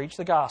supposed to preach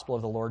the gospel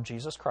of the Lord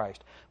Jesus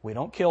Christ. We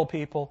don't kill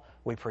people.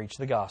 We preach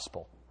the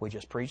gospel. We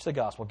just preach the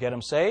gospel. Get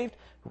them saved,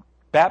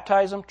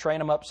 baptize them, train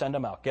them up, send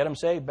them out. Get them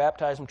saved,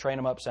 baptize them, train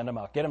them up, send them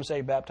out. Get them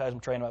saved, baptize them,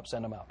 train them up,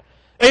 send them out.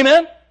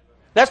 Amen?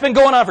 That's been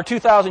going on for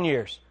 2,000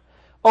 years.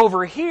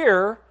 Over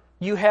here,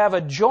 you have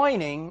a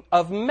joining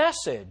of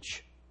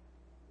message.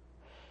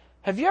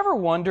 Have you ever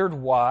wondered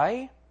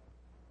why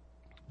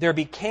there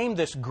became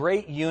this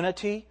great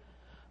unity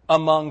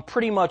among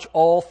pretty much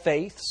all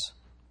faiths?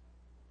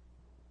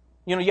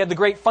 You know, you had the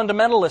great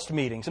fundamentalist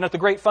meetings, and at the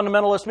great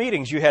fundamentalist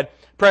meetings you had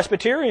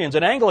Presbyterians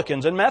and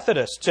Anglicans and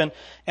Methodists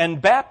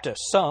and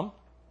Baptists, some.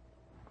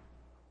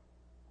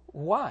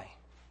 Why?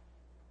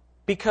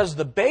 Because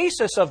the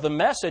basis of the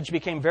message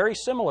became very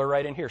similar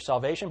right in here.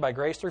 Salvation by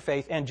grace through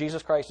faith, and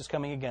Jesus Christ is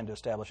coming again to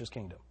establish His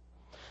kingdom.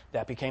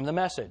 That became the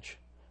message.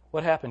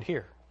 What happened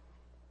here?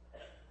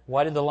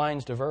 Why did the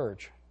lines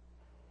diverge?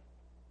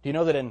 Do you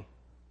know that in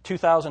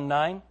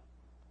 2009,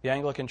 the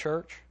Anglican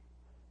Church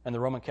and the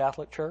Roman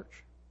Catholic Church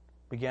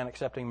began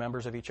accepting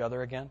members of each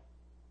other again?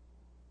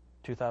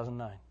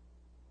 2009.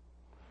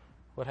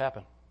 What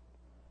happened?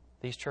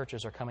 These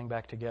churches are coming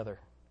back together.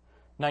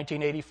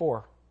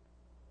 1984.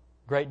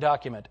 Great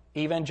document,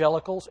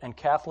 Evangelicals and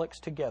Catholics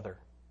Together.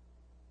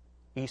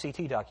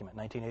 ECT document,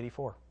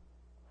 1984.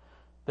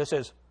 This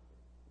is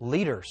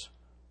leaders,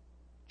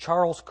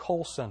 Charles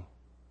Colson,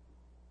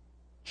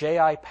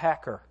 J.I.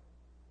 Packer,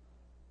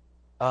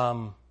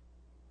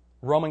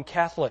 Roman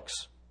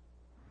Catholics,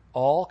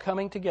 all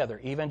coming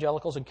together,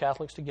 Evangelicals and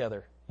Catholics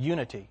together.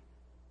 Unity.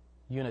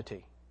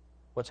 Unity.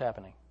 What's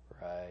happening?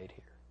 Right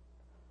here.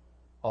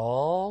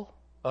 All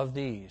of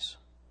these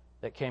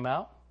that came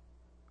out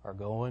are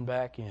going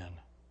back in.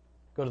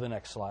 Go to the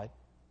next slide.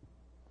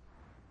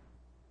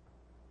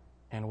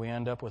 And we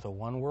end up with a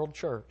one-world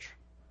church.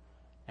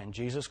 And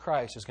Jesus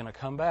Christ is going to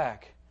come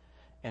back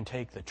and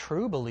take the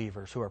true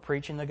believers who are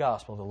preaching the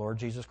gospel of the Lord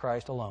Jesus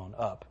Christ alone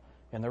up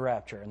in the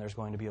rapture, and there's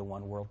going to be a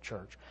one-world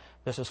church.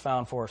 This is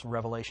found for us in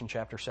Revelation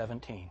chapter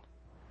 17.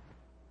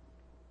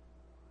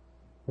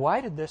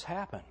 Why did this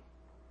happen?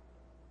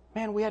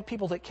 Man, we had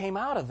people that came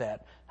out of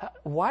that.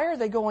 Why are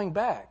they going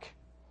back?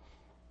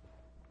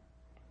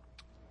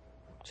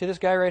 See this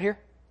guy right here?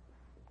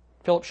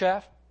 Philip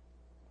Schaff?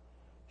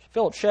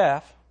 Philip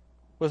Schaff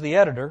was the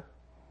editor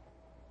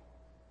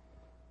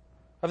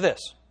of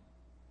this.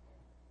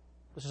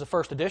 This is the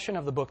first edition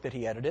of the book that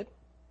he edited.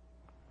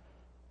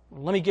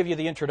 Let me give you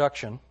the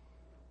introduction.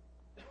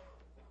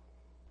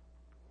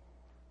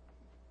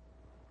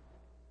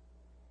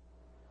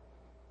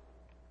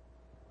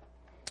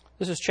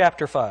 This is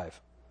chapter 5.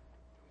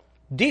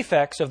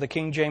 Defects of the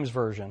King James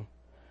Version.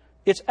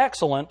 It's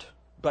excellent,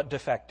 but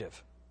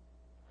defective.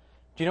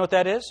 Do you know what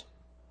that is?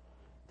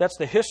 That's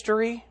the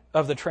history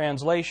of the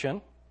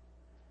translation,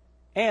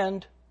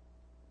 and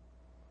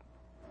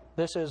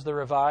this is the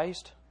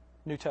Revised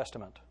New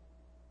Testament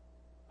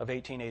of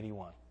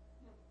 1881.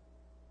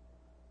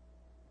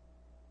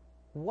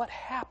 What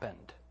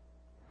happened?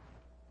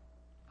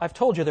 I've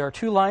told you there are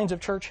two lines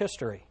of church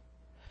history.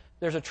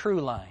 There's a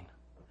true line.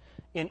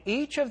 In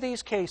each of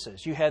these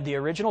cases, you had the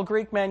original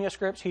Greek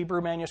manuscripts, Hebrew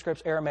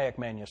manuscripts, Aramaic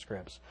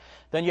manuscripts.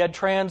 Then you had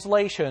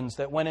translations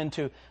that went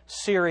into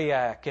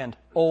Syriac and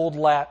Old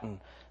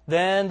Latin.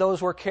 Then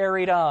those were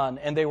carried on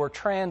and they were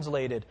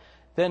translated.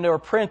 Then they were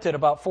printed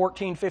about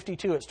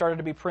 1452. It started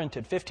to be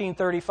printed.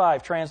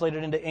 1535,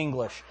 translated into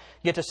English.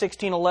 You get to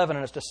 1611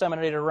 and it's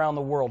disseminated around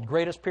the world.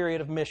 Greatest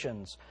period of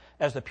missions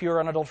as the pure,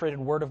 unadulterated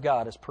Word of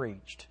God is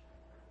preached.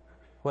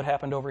 What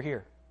happened over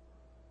here?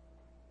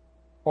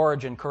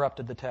 Origen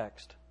corrupted the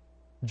text.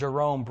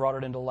 Jerome brought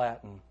it into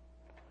Latin.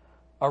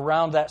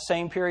 Around that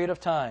same period of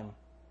time,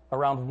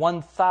 around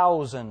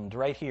 1000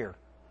 right here,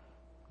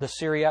 the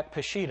Syriac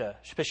Peshitta.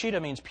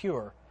 Peshitta means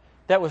pure.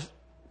 That was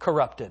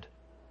corrupted.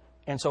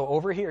 And so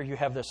over here you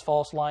have this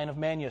false line of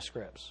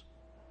manuscripts.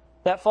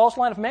 That false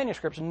line of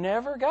manuscripts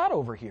never got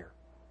over here.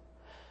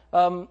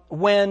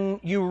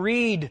 When you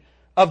read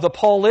of the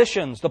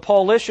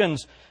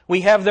Paulicians,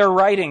 we have their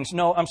writings.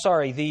 No, I'm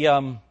sorry,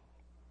 the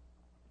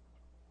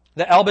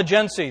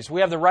Albigenses.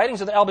 We have the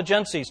writings of the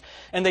Albigenses,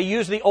 and they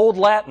use the Old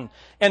Latin.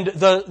 And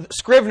the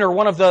Scrivener,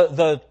 one of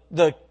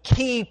the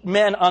key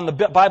men on the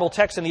Bible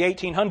text in the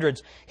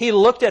 1800s, he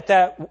looked at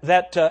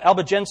that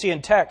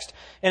Albigensian text,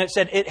 and it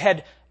said it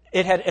had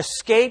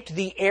escaped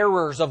the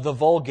errors of the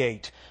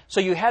Vulgate.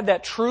 So you had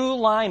that true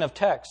line of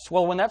texts.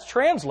 Well, when that's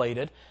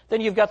translated,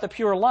 then you've got the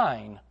pure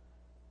line.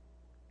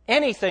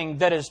 Anything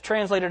that is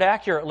translated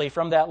accurately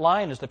from that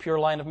line is the pure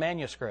line of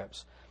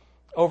manuscripts.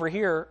 Over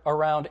here,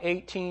 around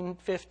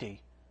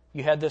 1850,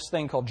 you had this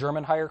thing called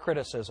German higher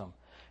criticism.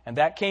 And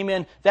that came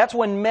in. That's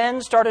when men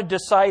started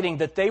deciding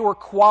that they were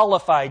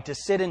qualified to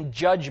sit in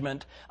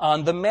judgment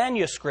on the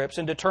manuscripts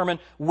and determine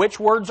which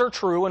words are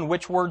true and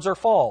which words are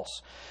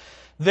false.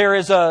 There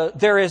is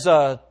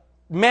a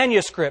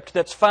manuscript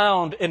that's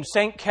found in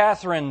St.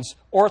 Catherine's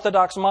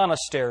Orthodox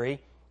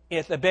Monastery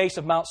at the base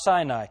of Mount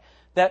Sinai.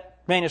 That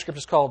manuscript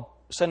is called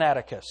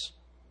Sinaiticus.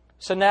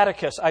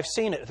 Sinaiticus, I've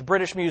seen it at the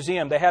British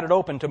Museum. They had it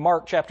open to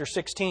Mark chapter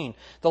 16.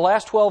 The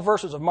last 12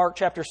 verses of Mark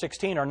chapter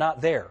 16 are not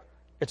there.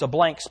 It's a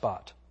blank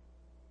spot.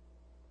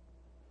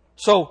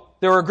 So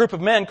there were a group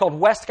of men called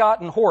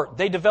Westcott and Hort.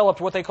 They developed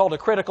what they called a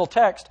critical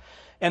text,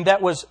 and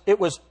it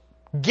was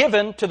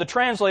given to the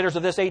translators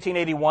of this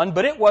 1881,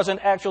 but it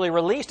wasn't actually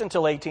released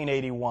until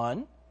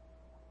 1881.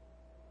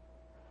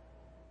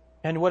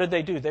 And what did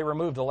they do? They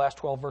removed the last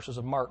 12 verses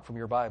of Mark from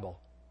your Bible.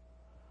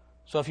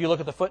 So if you look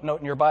at the footnote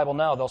in your Bible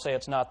now, they'll say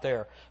it's not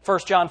there. 1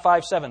 John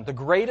 5:7, the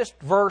greatest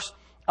verse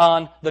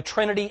on the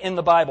Trinity in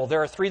the Bible.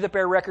 There are three that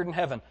bear record in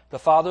heaven, the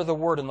Father, the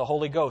Word, and the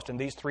Holy Ghost, and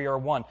these three are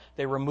one.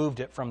 They removed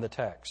it from the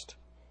text.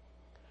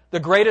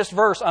 The greatest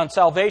verse on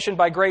salvation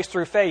by grace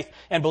through faith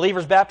and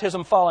believers'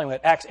 baptism following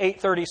it, Acts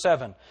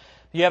 8:37.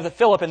 You have the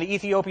Philip and the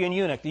Ethiopian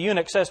eunuch. The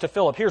eunuch says to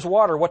Philip, here's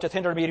water, what doth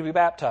hinder me to be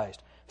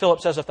baptized?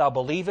 Philip says, if thou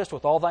believest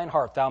with all thine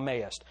heart, thou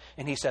mayest.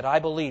 And he said, I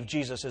believe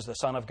Jesus is the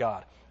Son of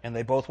God. And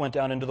they both went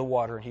down into the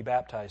water, and he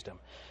baptized him.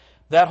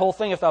 That whole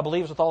thing, if thou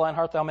believest with all thine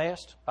heart, thou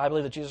mayest. I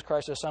believe that Jesus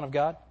Christ is the Son of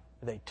God.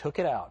 They took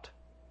it out.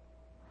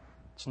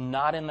 It's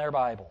not in their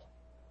Bible.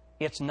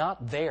 It's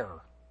not there.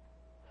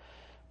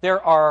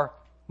 There are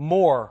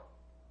more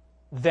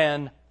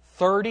than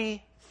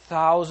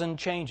 30,000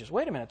 changes.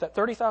 Wait a minute, that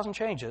 30,000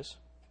 changes,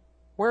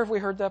 where have we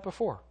heard that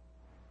before?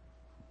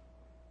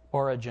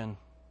 Origen.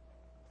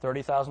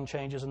 30,000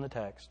 changes in the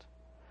text.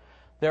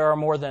 There are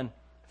more than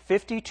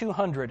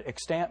 5,200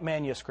 extant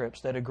manuscripts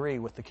that agree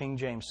with the King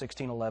James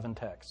 1611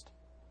 text.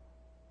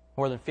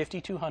 More than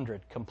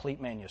 5,200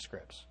 complete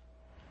manuscripts.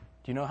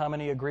 Do you know how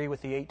many agree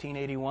with the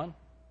 1881?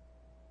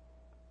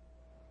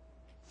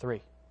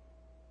 3.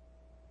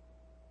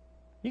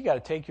 You got to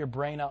take your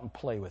brain out and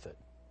play with it.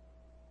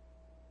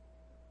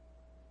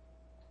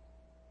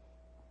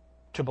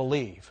 To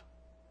believe.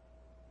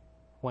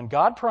 When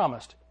God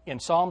promised in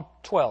Psalm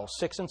 12,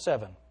 6 and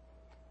 7,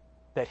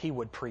 that He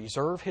would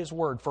preserve His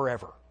Word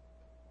forever,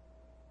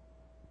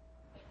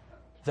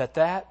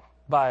 that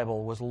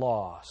Bible was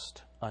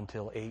lost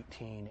until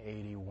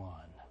 1881.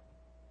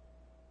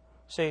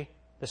 See,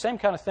 the same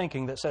kind of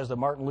thinking that says that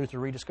Martin Luther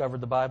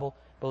rediscovered the Bible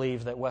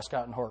believes that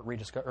Westcott and Hort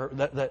rediscovered.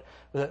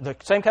 The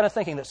same kind of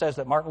thinking that says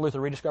that Martin Luther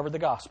rediscovered the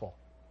gospel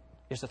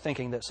is the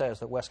thinking that says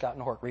that Westcott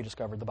and Hort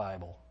rediscovered the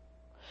Bible.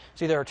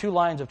 See, there are two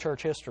lines of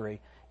church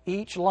history.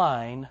 Each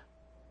line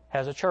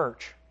has a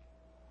church.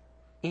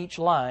 Each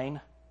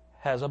line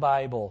has a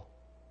Bible.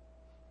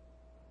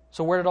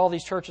 So where did all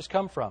these churches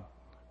come from?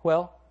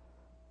 Well,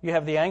 you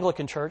have the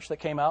Anglican Church that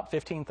came out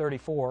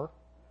 1534.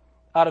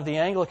 Out of the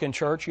Anglican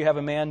Church, you have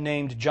a man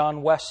named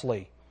John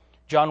Wesley.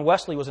 John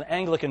Wesley was an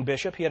Anglican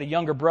bishop. He had a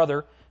younger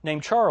brother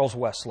named Charles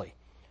Wesley.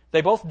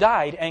 They both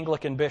died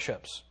Anglican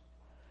bishops.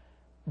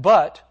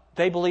 But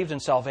they believed in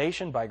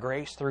salvation by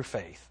grace through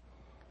faith.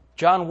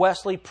 John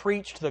Wesley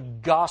preached the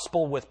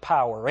gospel with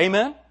power.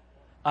 Amen?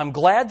 I'm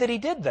glad that he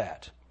did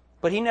that.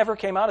 But he never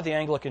came out of the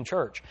Anglican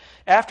Church.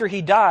 After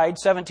he died,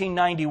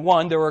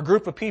 1791, there were a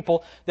group of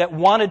people that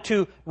wanted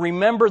to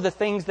remember the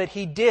things that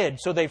he did.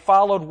 So they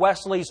followed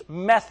Wesley's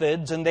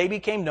methods, and they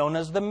became known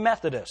as the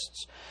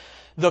Methodists.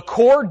 The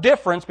core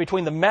difference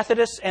between the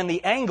Methodists and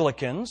the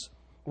Anglicans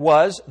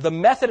was the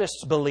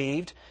Methodists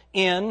believed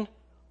in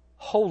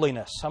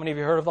holiness. How many of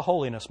you heard of the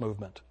holiness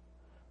movement?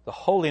 The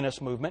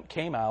holiness movement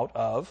came out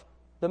of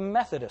the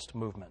Methodist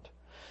movement.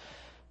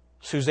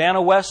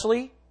 Susanna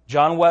Wesley,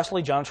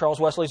 John Charles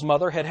Wesley's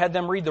mother, had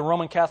them read the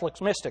Roman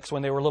Catholic mystics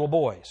when they were little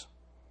boys.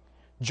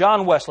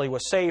 John Wesley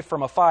was saved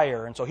from a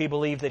fire, and so he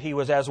believed that he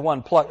was as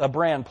one, a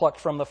brand plucked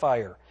from the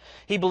fire.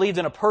 He believed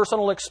in a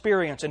personal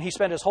experience, and he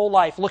spent his whole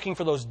life looking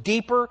for those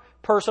deeper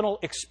personal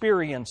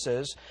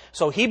experiences.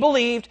 So he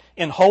believed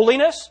in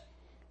holiness.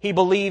 He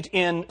believed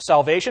in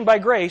salvation by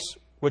grace,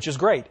 which is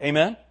great.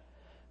 Amen?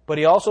 But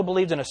he also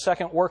believed in a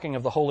second working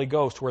of the Holy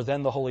Ghost, where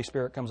then the Holy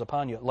Spirit comes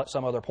upon you at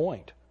some other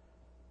point.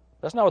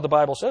 That's not what the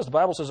Bible says. The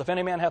Bible says, if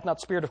any man hath not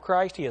the Spirit of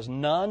Christ, he is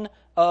none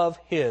of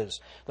his.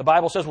 The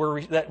Bible says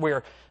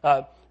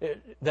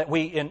that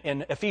we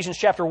in Ephesians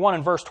chapter 1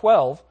 and verse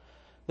 12,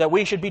 that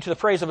we should be to the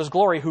praise of His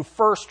glory, who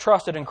first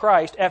trusted in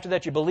Christ. After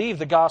that you believe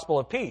the gospel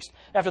of peace.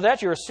 After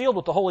that you are sealed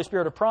with the Holy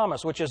Spirit of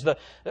promise, which is the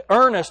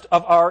earnest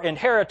of our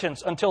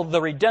inheritance until the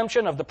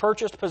redemption of the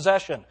purchased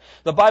possession.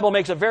 The Bible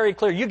makes it very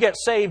clear. You get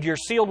saved, you're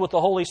sealed with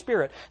the Holy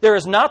Spirit. There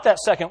is not that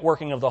second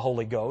working of the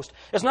Holy Ghost.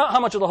 It's not how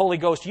much of the Holy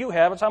Ghost you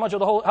have. It's how much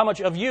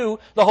of you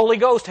the Holy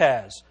Ghost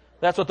has.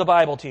 That's what the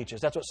Bible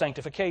teaches. That's what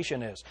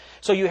sanctification is.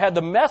 So you had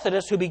the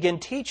Methodists who began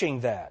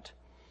teaching that.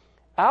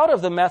 Out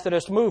of the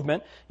Methodist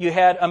movement, you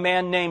had a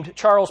man named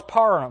Charles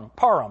Parham.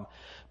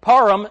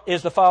 Parham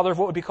is the father of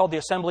what would be called the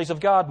Assemblies of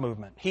God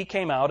movement. He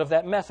came out of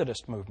that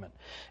Methodist movement.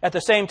 At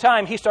the same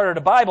time, he started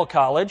a Bible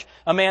college.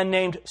 A man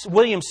named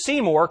William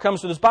Seymour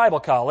comes to this Bible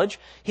college.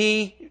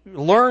 He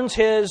learns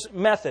his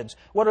methods.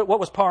 What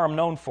was Parham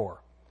known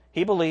for?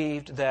 He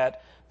believed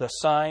that the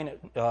sign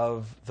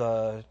of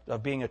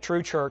being a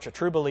true church, a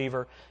true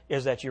believer,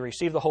 is that you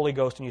receive the Holy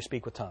Ghost and you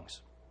speak with tongues.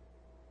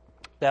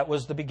 That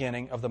was the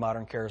beginning of the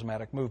modern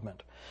charismatic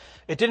movement.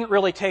 It didn't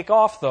really take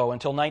off, though,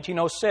 until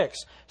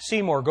 1906.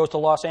 Seymour goes to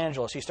Los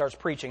Angeles. He starts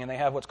preaching, and they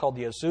have what's called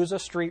the Azusa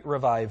Street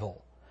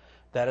Revival.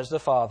 That is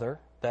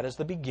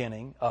the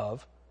beginning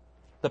of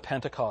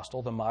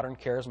the modern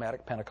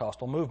charismatic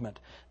Pentecostal movement.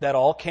 That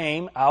all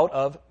came out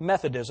of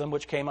Methodism,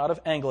 which came out of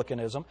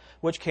Anglicanism,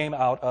 which came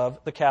out of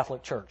the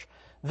Catholic Church.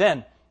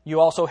 Then you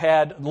also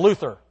had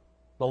Luther.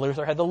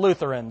 Luther had the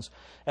Lutherans.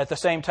 At the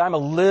same time, a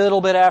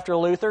little bit after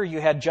Luther, you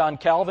had John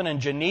Calvin in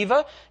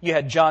Geneva. You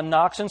had John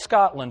Knox in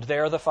Scotland. They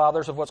are the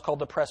fathers of what's called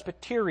the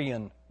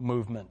Presbyterian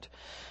movement.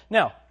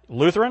 Now,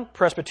 Lutheran,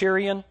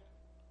 Presbyterian,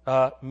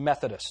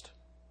 Methodist.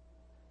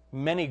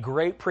 Many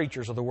great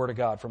preachers of the Word of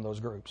God from those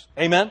groups.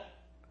 Amen?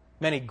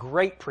 Many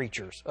great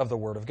preachers of the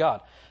Word of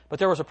God. But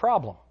there was a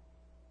problem.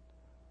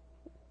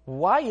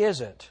 Why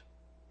is it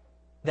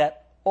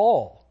that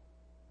all...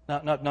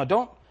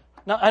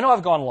 Now, I know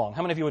I've gone long.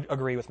 How many of you would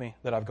agree with me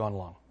that I've gone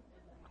long?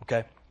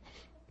 Okay?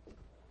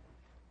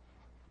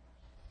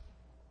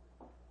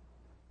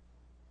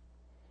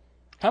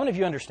 How many of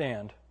you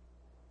understand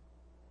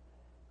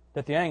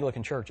that the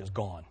Anglican Church is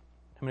gone?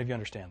 How many of you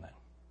understand that?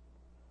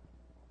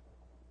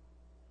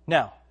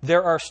 Now,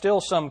 there are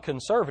still some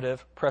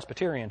conservative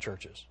Presbyterian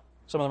churches.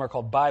 Some of them are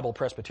called Bible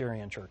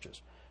Presbyterian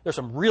churches. There's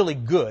some really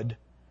good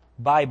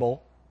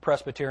Bible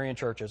Presbyterian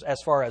churches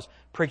as far as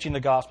preaching the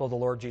gospel of the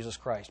Lord Jesus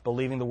Christ,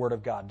 believing the Word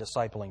of God,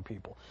 discipling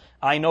people.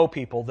 I know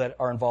people that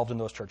are involved in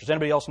those churches.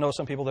 Anybody else know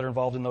some people that are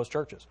involved in those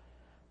churches?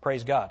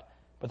 Praise God.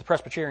 But the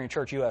Presbyterian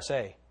Church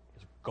USA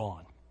is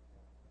gone.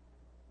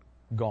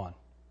 Gone.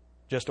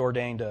 Just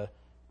ordained a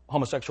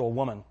homosexual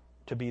woman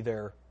to be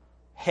their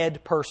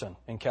head person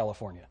in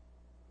California.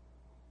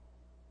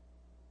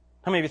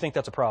 How many of you think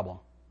that's a problem?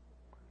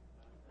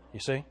 You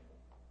see?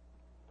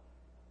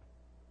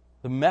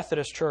 The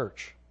Methodist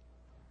Church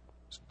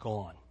is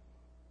gone.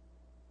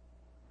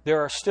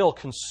 There are still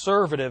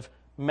conservative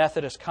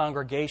Methodist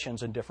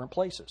congregations in different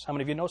places. How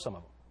many of you know some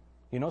of them?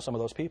 You know some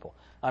of those people.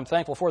 I'm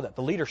thankful for that.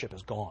 The leadership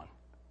is gone.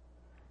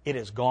 It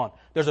is gone.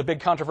 There's a big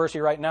controversy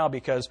right now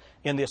because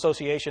in the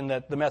association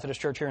that the Methodist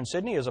Church here in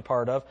Sydney is a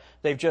part of,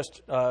 they've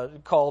just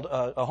called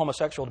a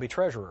homosexual to be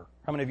treasurer.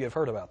 How many of you have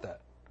heard about that?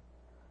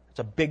 It's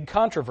a big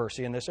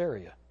controversy in this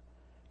area.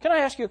 Can I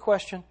ask you a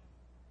question?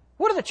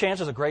 What are the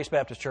chances of Grace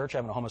Baptist Church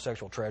having a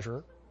homosexual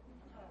treasurer?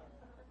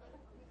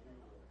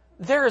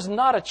 There is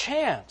not a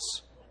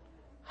chance.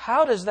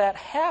 How does that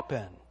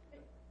happen?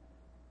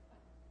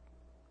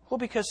 Well,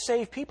 because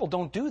saved people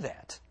don't do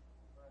that.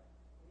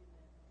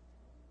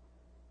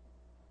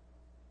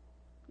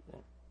 It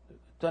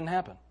doesn't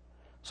happen.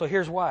 So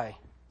here's why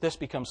this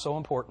becomes so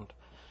important.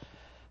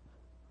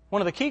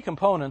 One of the key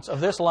components of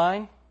this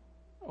line,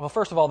 well,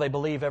 first of all, they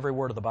believe every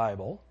word of the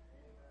Bible.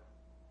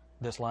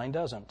 This line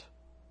doesn't.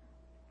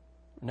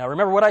 Now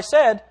remember what I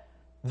said.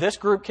 This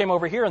group came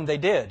over here and they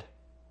did.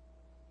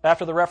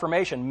 After the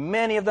Reformation,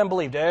 many of them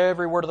believed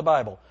every word of the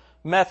Bible.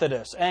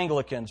 Methodists,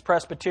 Anglicans,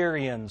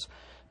 Presbyterians.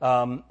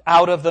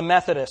 Out of the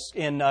Methodists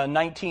in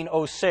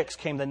 1906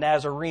 came the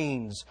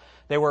Nazarenes.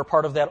 They were a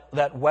part of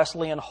that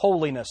Wesleyan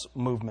holiness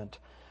movement.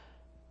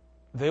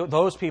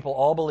 Those people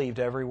all believed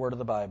every word of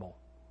the Bible.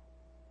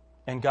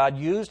 And God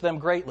used them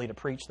greatly to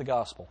preach the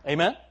gospel.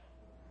 Amen?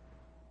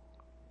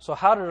 So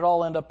how did it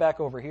all end up back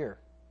over here?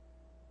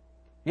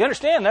 You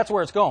understand that's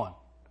where it's going.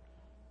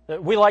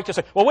 We like to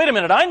say, well, wait a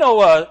minute, I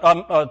know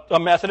a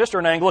Methodist or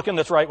an Anglican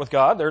that's right with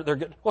God. They're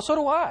good. Well, so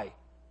do I.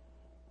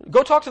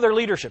 Go talk to their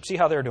leadership, see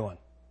how they're doing.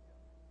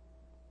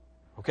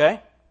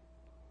 Okay?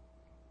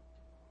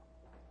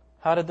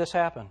 How did this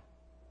happen?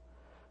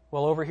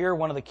 Well, over here,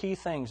 one of the key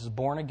things is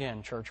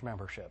born-again church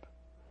membership.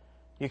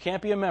 You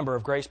can't be a member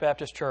of Grace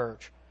Baptist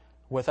Church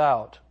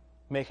without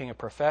making a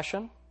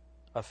profession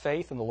of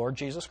faith in the Lord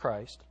Jesus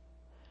Christ,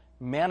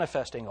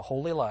 manifesting a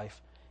holy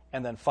life,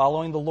 and then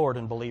following the Lord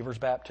in believer's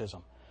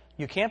baptism.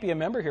 You can't be a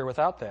member here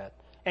without that.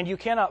 And you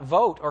cannot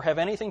vote or have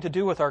anything to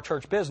do with our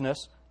church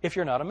business if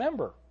you're not a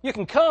member. You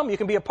can come, you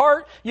can be a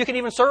part, you can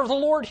even serve the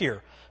Lord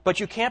here. But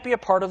you can't be a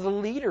part of the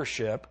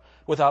leadership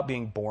without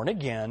being born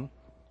again,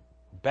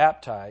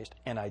 baptized,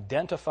 and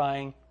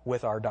identifying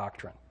with our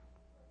doctrine.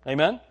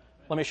 Amen?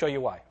 Let me show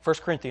you why. 1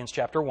 Corinthians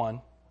chapter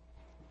 1.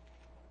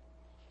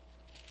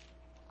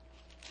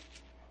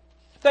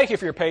 Thank you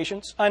for your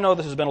patience. I know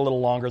this has been a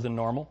little longer than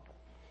normal.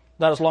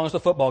 Not as long as the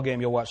football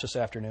game you'll watch this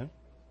afternoon.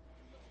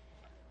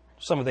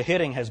 Some of the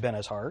hitting has been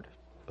as hard.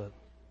 But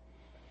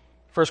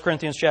 1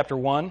 Corinthians chapter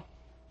 1,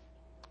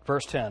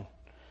 verse 10.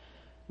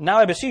 Now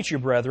I beseech you,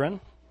 brethren,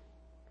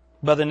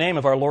 by the name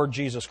of our Lord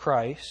Jesus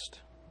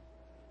Christ,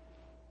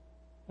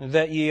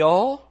 that ye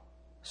all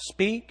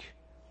speak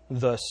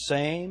the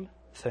same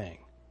thing,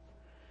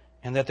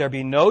 and that there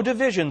be no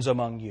divisions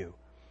among you,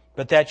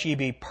 but that ye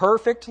be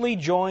perfectly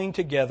joined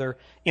together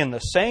in the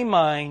same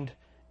mind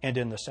and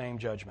in the same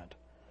judgment.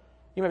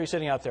 You may be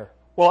sitting out there,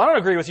 well, I don't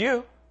agree with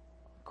you.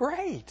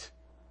 Great.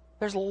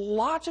 There's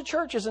lots of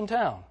churches in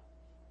town.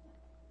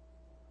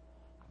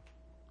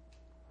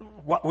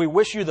 We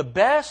wish you the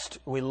best.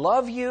 We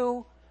love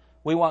you.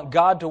 We want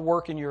God to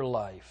work in your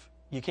life.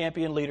 You can't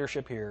be in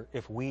leadership here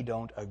if we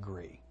don't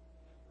agree.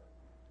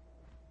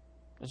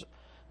 I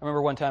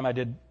remember one time I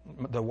did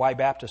the Why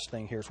Baptist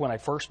thing here. It's when I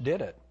first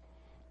did it.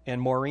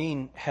 And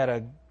Maureen had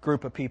a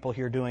group of people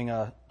here doing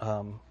a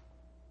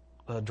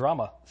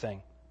drama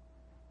thing.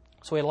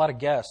 So we had a lot of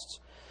guests.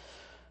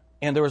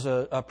 And there was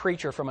a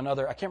preacher from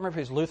another, I can't remember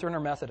if he was Lutheran or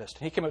Methodist.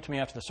 He came up to me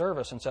after the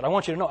service and said, I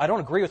want you to know, I don't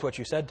agree with what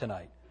you said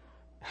tonight.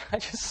 I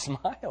just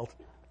smiled.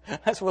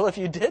 I said, well, if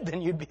you did,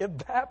 then you'd be a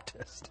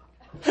Baptist.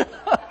 You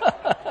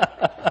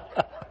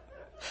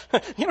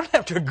don't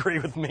have to agree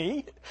with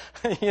me.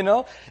 You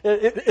know,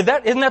 isn't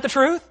that the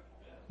truth?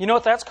 You know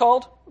what that's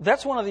called?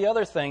 That's one of the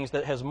other things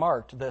that has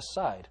marked this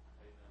side.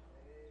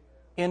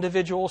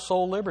 Individual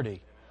soul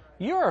liberty.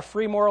 You're a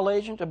free moral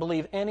agent to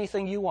believe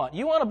anything you want.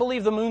 You want to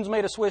believe the moon's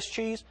made of Swiss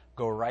cheese?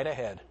 Go right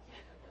ahead.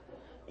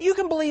 You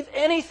can believe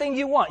anything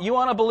you want. You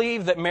want to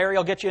believe that Mary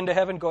will get you into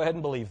heaven? Go ahead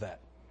and believe that.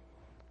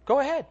 Go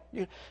ahead.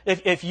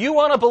 If you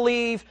want to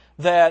believe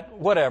that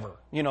whatever,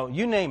 you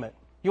name it.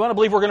 You want to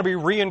believe we're going to be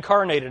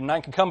reincarnated and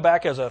I can come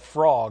back as a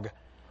frog.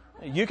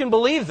 You can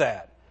believe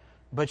that.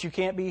 But you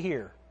can't be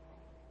here.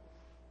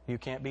 You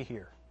can't be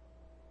here.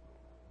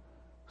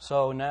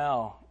 So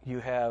now you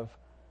have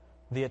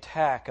the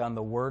attack on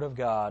the Word of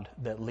God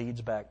that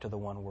leads back to the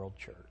one world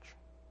church.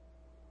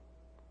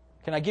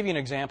 Can I give you an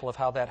example of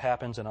how that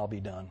happens and I'll be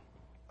done?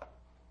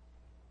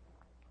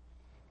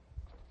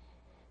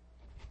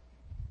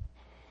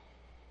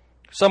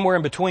 Somewhere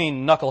in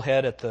between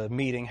Knucklehead at the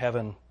meeting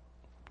having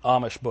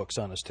Amish books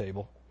on his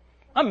table.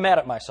 I'm mad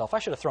at myself. I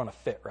should have thrown a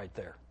fit right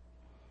there.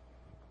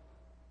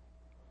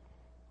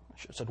 I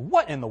should have said,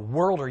 what in the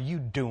world are you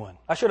doing?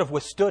 I should have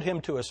withstood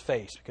him to his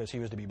face because he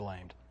was to be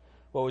blamed.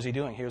 What was he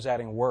doing? He was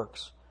adding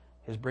works.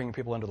 He was bringing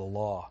people into the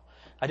law.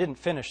 I didn't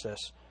finish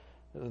this.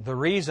 The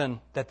reason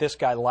that this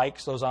guy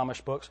likes those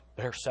Amish books,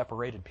 they're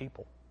separated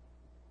people.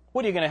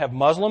 What, are you going to have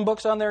Muslim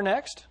books on there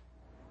next?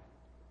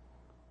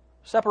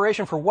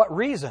 Separation for what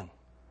reason?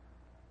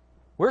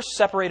 We're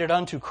separated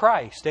unto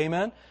Christ.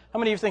 Amen? How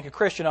many of you think a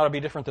Christian ought to be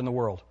different than the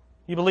world?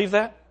 You believe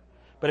that?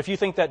 But if you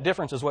think that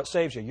difference is what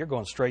saves you, you're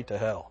going straight to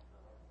hell.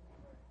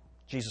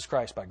 Jesus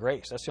Christ by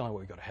grace. That's the only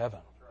way we go to heaven.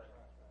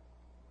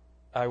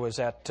 I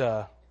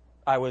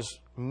was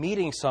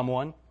meeting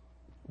someone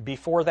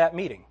before that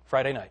meeting,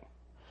 Friday night.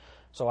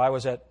 So I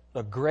was at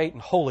a great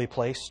and holy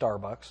place,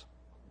 Starbucks.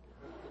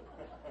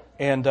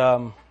 And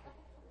the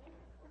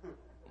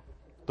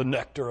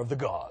nectar of the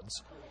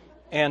gods.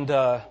 And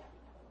so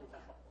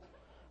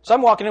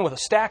I'm walking in with a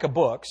stack of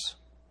books.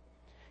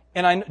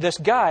 And I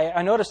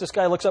noticed this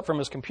guy looks up from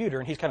his computer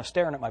and he's kind of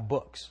staring at my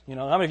books. You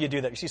know, how many of you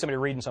do that? You see somebody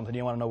reading something,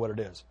 you want to know what it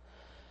is.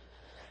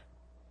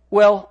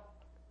 Well,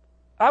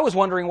 I was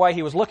wondering why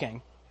he was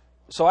looking.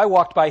 So I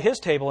walked by his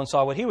table and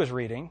saw what he was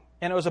reading.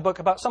 And it was a book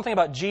about something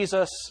about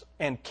Jesus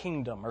and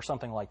kingdom or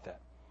something like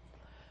that.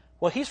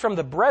 Well, he's from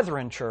the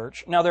Brethren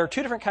Church. Now, there are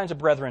two different kinds of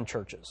Brethren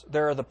churches.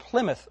 There are the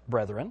Plymouth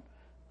Brethren,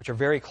 which are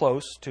very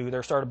close to,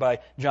 they're started by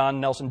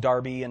John Nelson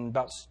Darby in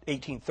about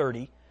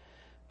 1830.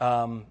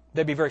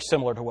 They'd be very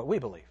similar to what we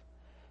believe.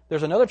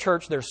 There's another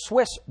church, there's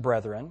Swiss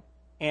Brethren,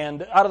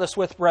 and out of the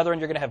Swiss Brethren,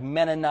 you're going to have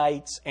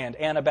Mennonites and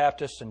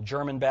Anabaptists and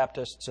German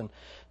Baptists and,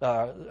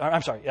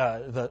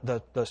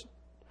 the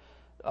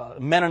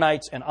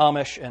Mennonites and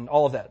Amish and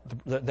all of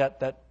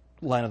that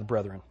line of the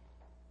Brethren.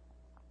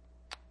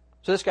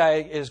 So this guy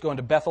is going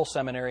to Bethel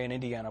Seminary in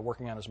Indiana,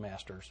 working on his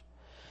master's.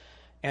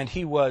 And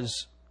he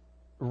was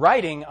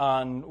writing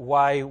on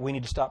why we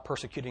need to stop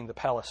persecuting the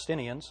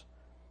Palestinians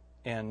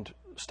and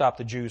stop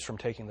the Jews from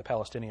taking the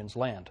Palestinians'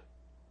 land.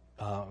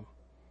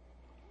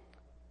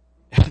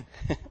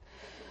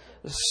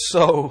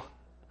 So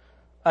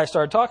I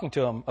started talking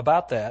to him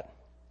about that.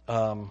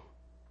 And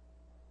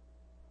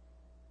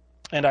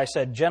I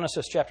said,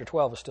 Genesis chapter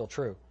 12 is still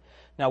true.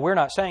 Now, we're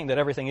not saying that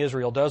everything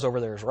Israel does over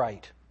there is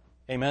right.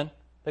 Amen?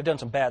 They've done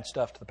some bad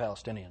stuff to the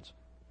Palestinians.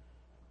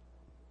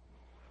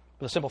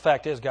 But the simple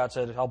fact is, God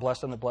said, I'll bless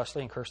them that bless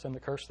thee and curse them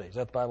that curse thee. Is that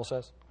what the Bible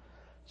says?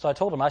 So I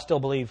told him I still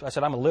believe, I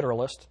said, I'm a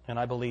literalist, and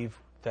I believe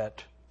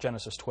that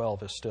Genesis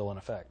 12 is still in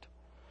effect.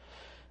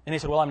 And he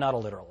said, well, I'm not a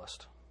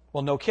literalist.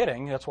 Well, no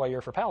kidding. That's why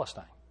you're for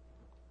Palestine.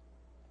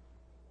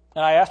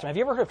 And I asked him, have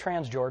you ever heard of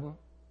Transjordan?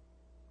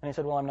 And he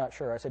said, well, I'm not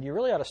sure. I said, you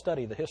really ought to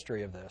study the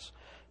history of this.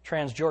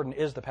 Transjordan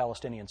is the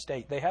Palestinian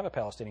state. They have a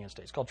Palestinian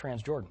state. It's called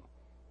Transjordan.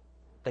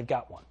 They've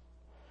got one.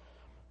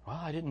 Well,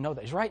 I didn't know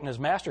that. He's writing his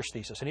master's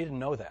thesis, and he didn't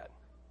know that.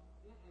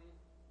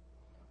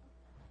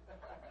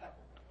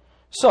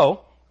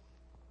 So,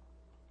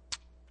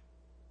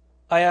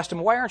 I asked him,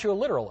 why aren't you a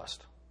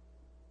literalist?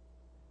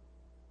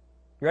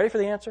 You ready for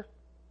the answer?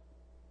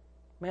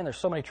 Man, there's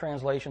so many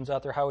translations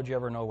out there. How would you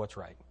ever know what's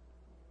right?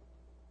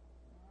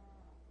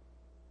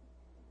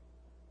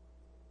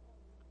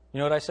 You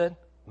know what I said?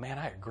 Man,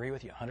 I agree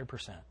with you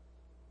 100%.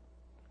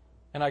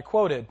 And I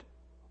quoted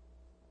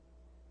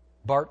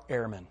Bart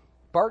Ehrman.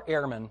 Bart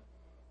Ehrman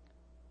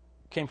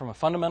came from a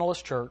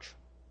fundamentalist church,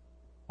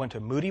 went to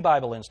Moody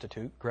Bible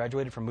Institute,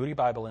 graduated from Moody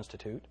Bible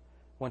Institute,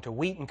 went to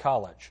Wheaton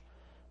College,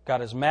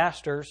 got his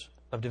master's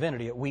of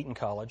divinity at Wheaton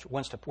College,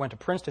 went to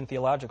Princeton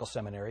Theological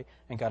Seminary,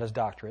 and got his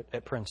doctorate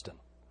at Princeton.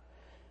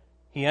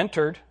 He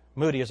entered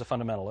Moody as a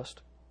fundamentalist.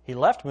 He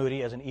left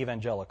Moody as an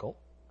evangelical.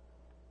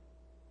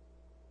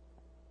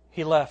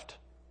 He left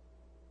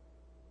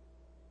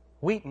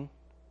Wheaton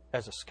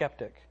as a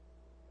skeptic,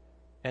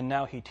 and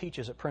now he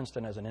teaches at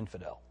Princeton as an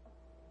infidel.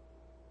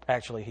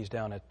 Actually, he's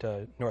down at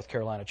North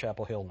Carolina,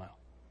 Chapel Hill now,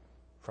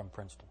 from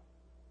Princeton.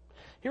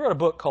 He wrote a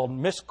book called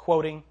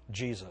Misquoting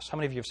Jesus. How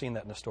many of you have seen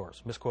that in the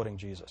stores? Misquoting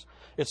Jesus.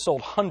 It's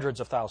sold hundreds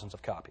of thousands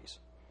of copies.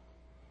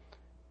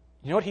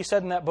 You know what he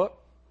said in that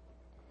book?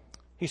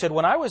 He said,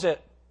 when I was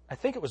at, I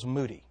think it was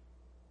Moody. It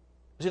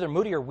was either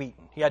Moody or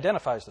Wheaton. He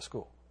identifies the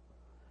school.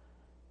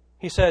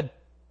 He said,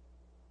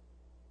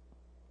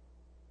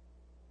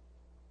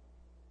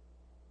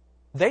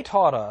 they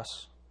taught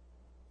us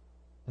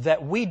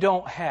that we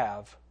don't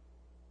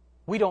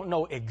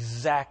know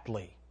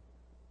exactly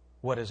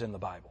what is in the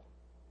Bible.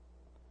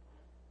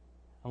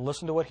 And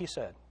listen to what he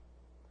said.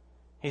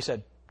 He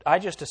said, I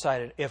just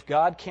decided if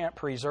God can't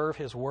preserve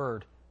His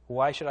Word,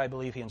 why should I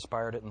believe He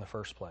inspired it in the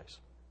first place?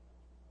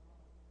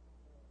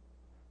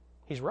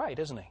 He's right,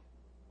 isn't he?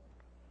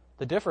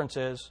 The difference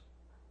is,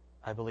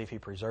 I believe He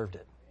preserved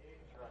it.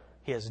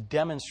 He has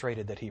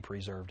demonstrated that He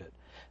preserved it.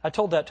 I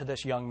told that to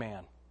this young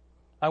man.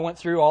 I went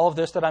through all of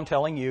this that I'm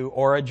telling you,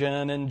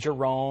 Origen and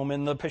Jerome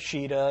and the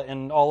Peshitta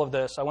and all of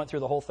this. I went through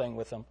the whole thing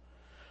with him.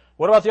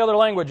 What about the other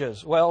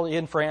languages? Well,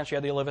 in France you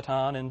had the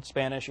Olivetan, in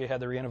Spanish you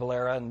had the Reina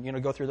Valera,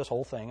 and go through this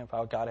whole thing of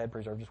how God had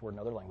preserved His Word in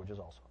other languages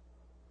also.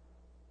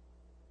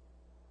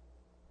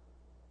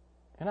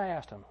 And I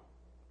asked him,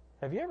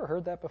 have you ever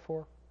heard that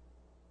before?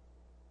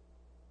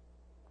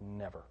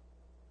 Never.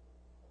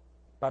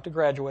 About to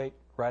graduate,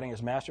 writing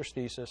his master's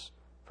thesis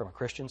from a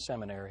Christian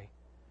seminary,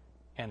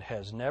 and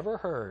has never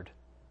heard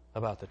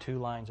about the two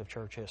lines of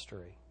church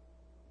history.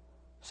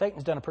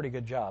 Satan's done a pretty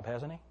good job,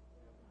 hasn't he?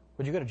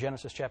 Would you go to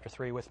Genesis chapter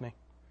 3 with me?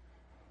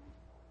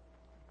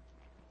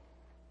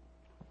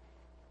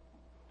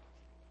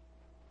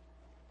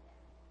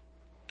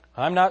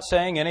 I'm not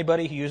saying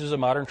anybody who uses a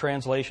modern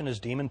translation is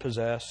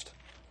demon-possessed.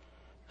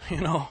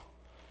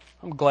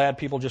 I'm glad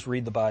people just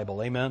read the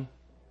Bible. Amen?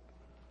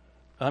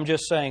 I'm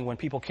just saying when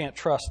people can't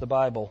trust the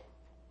Bible,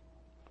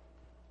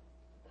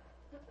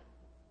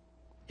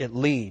 it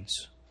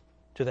leads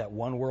to that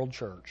one-world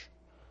church.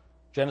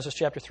 Genesis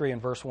chapter 3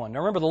 and verse 1. Now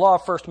remember the law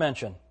of first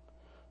mention.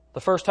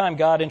 The first time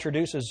God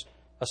introduces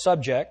a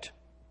subject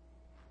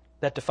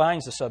that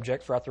defines the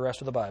subject throughout the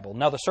rest of the Bible.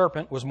 Now the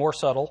serpent was more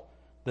subtle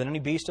than any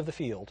beast of the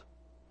field,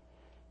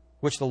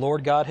 which the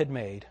Lord God had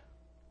made.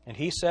 And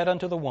he said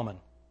unto the woman,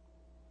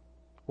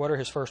 what are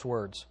his first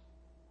words?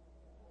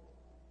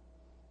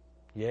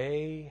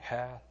 Yea,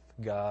 hath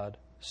God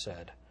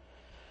said.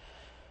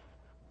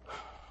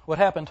 What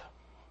happened?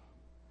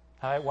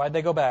 Why'd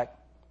they go back?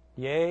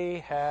 Yea,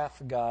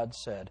 hath God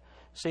said.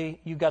 See,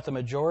 you've got the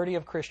majority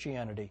of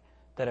Christianity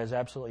that has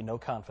absolutely no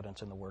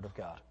confidence in the Word of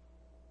God.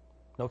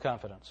 No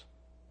confidence.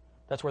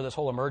 That's where this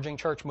whole emerging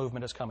church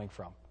movement is coming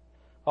from.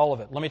 All of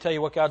it. Let me tell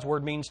you what God's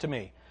Word means to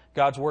me.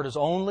 God's Word is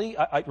only...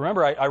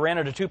 Remember, I ran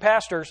into two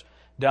pastors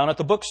down at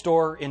the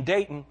bookstore in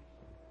Dayton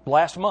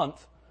last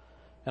month,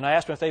 and I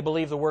asked them if they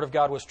believed the Word of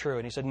God was true,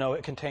 and he said, no,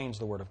 it contains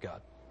the Word of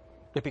God.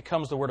 It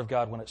becomes the Word of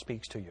God when it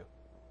speaks to you.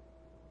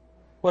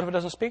 What if it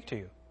doesn't speak to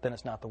you? Then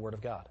it's not the Word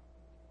of God.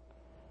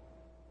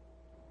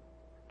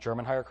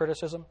 German higher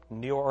criticism,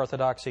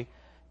 neo-orthodoxy,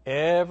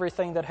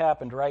 everything that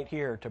happened right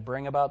here to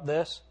bring about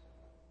this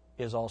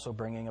is also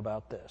bringing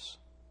about this.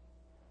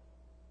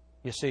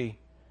 You see,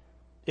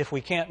 if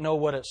we can't know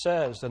what it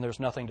says, then there's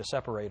nothing to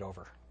separate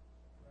over.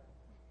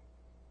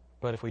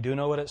 But if we do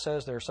know what it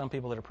says, there are some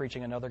people that are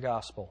preaching another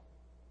gospel.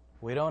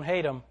 We don't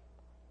hate them.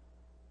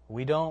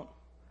 We don't.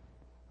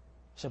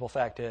 Simple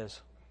fact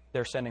is,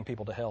 they're sending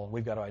people to hell, and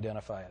we've got to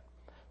identify it.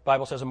 The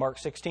Bible says in Mark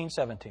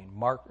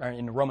 16:17,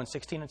 in Romans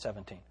 16 and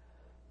 17,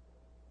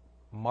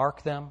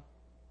 mark them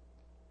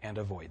and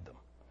avoid them.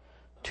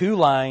 Two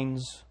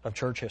lines of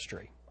church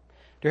history.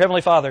 Dear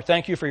Heavenly Father,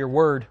 thank you for your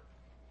Word.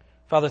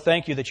 Father,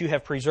 thank you that you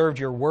have preserved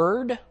your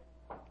Word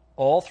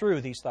all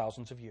through these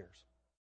thousands of years.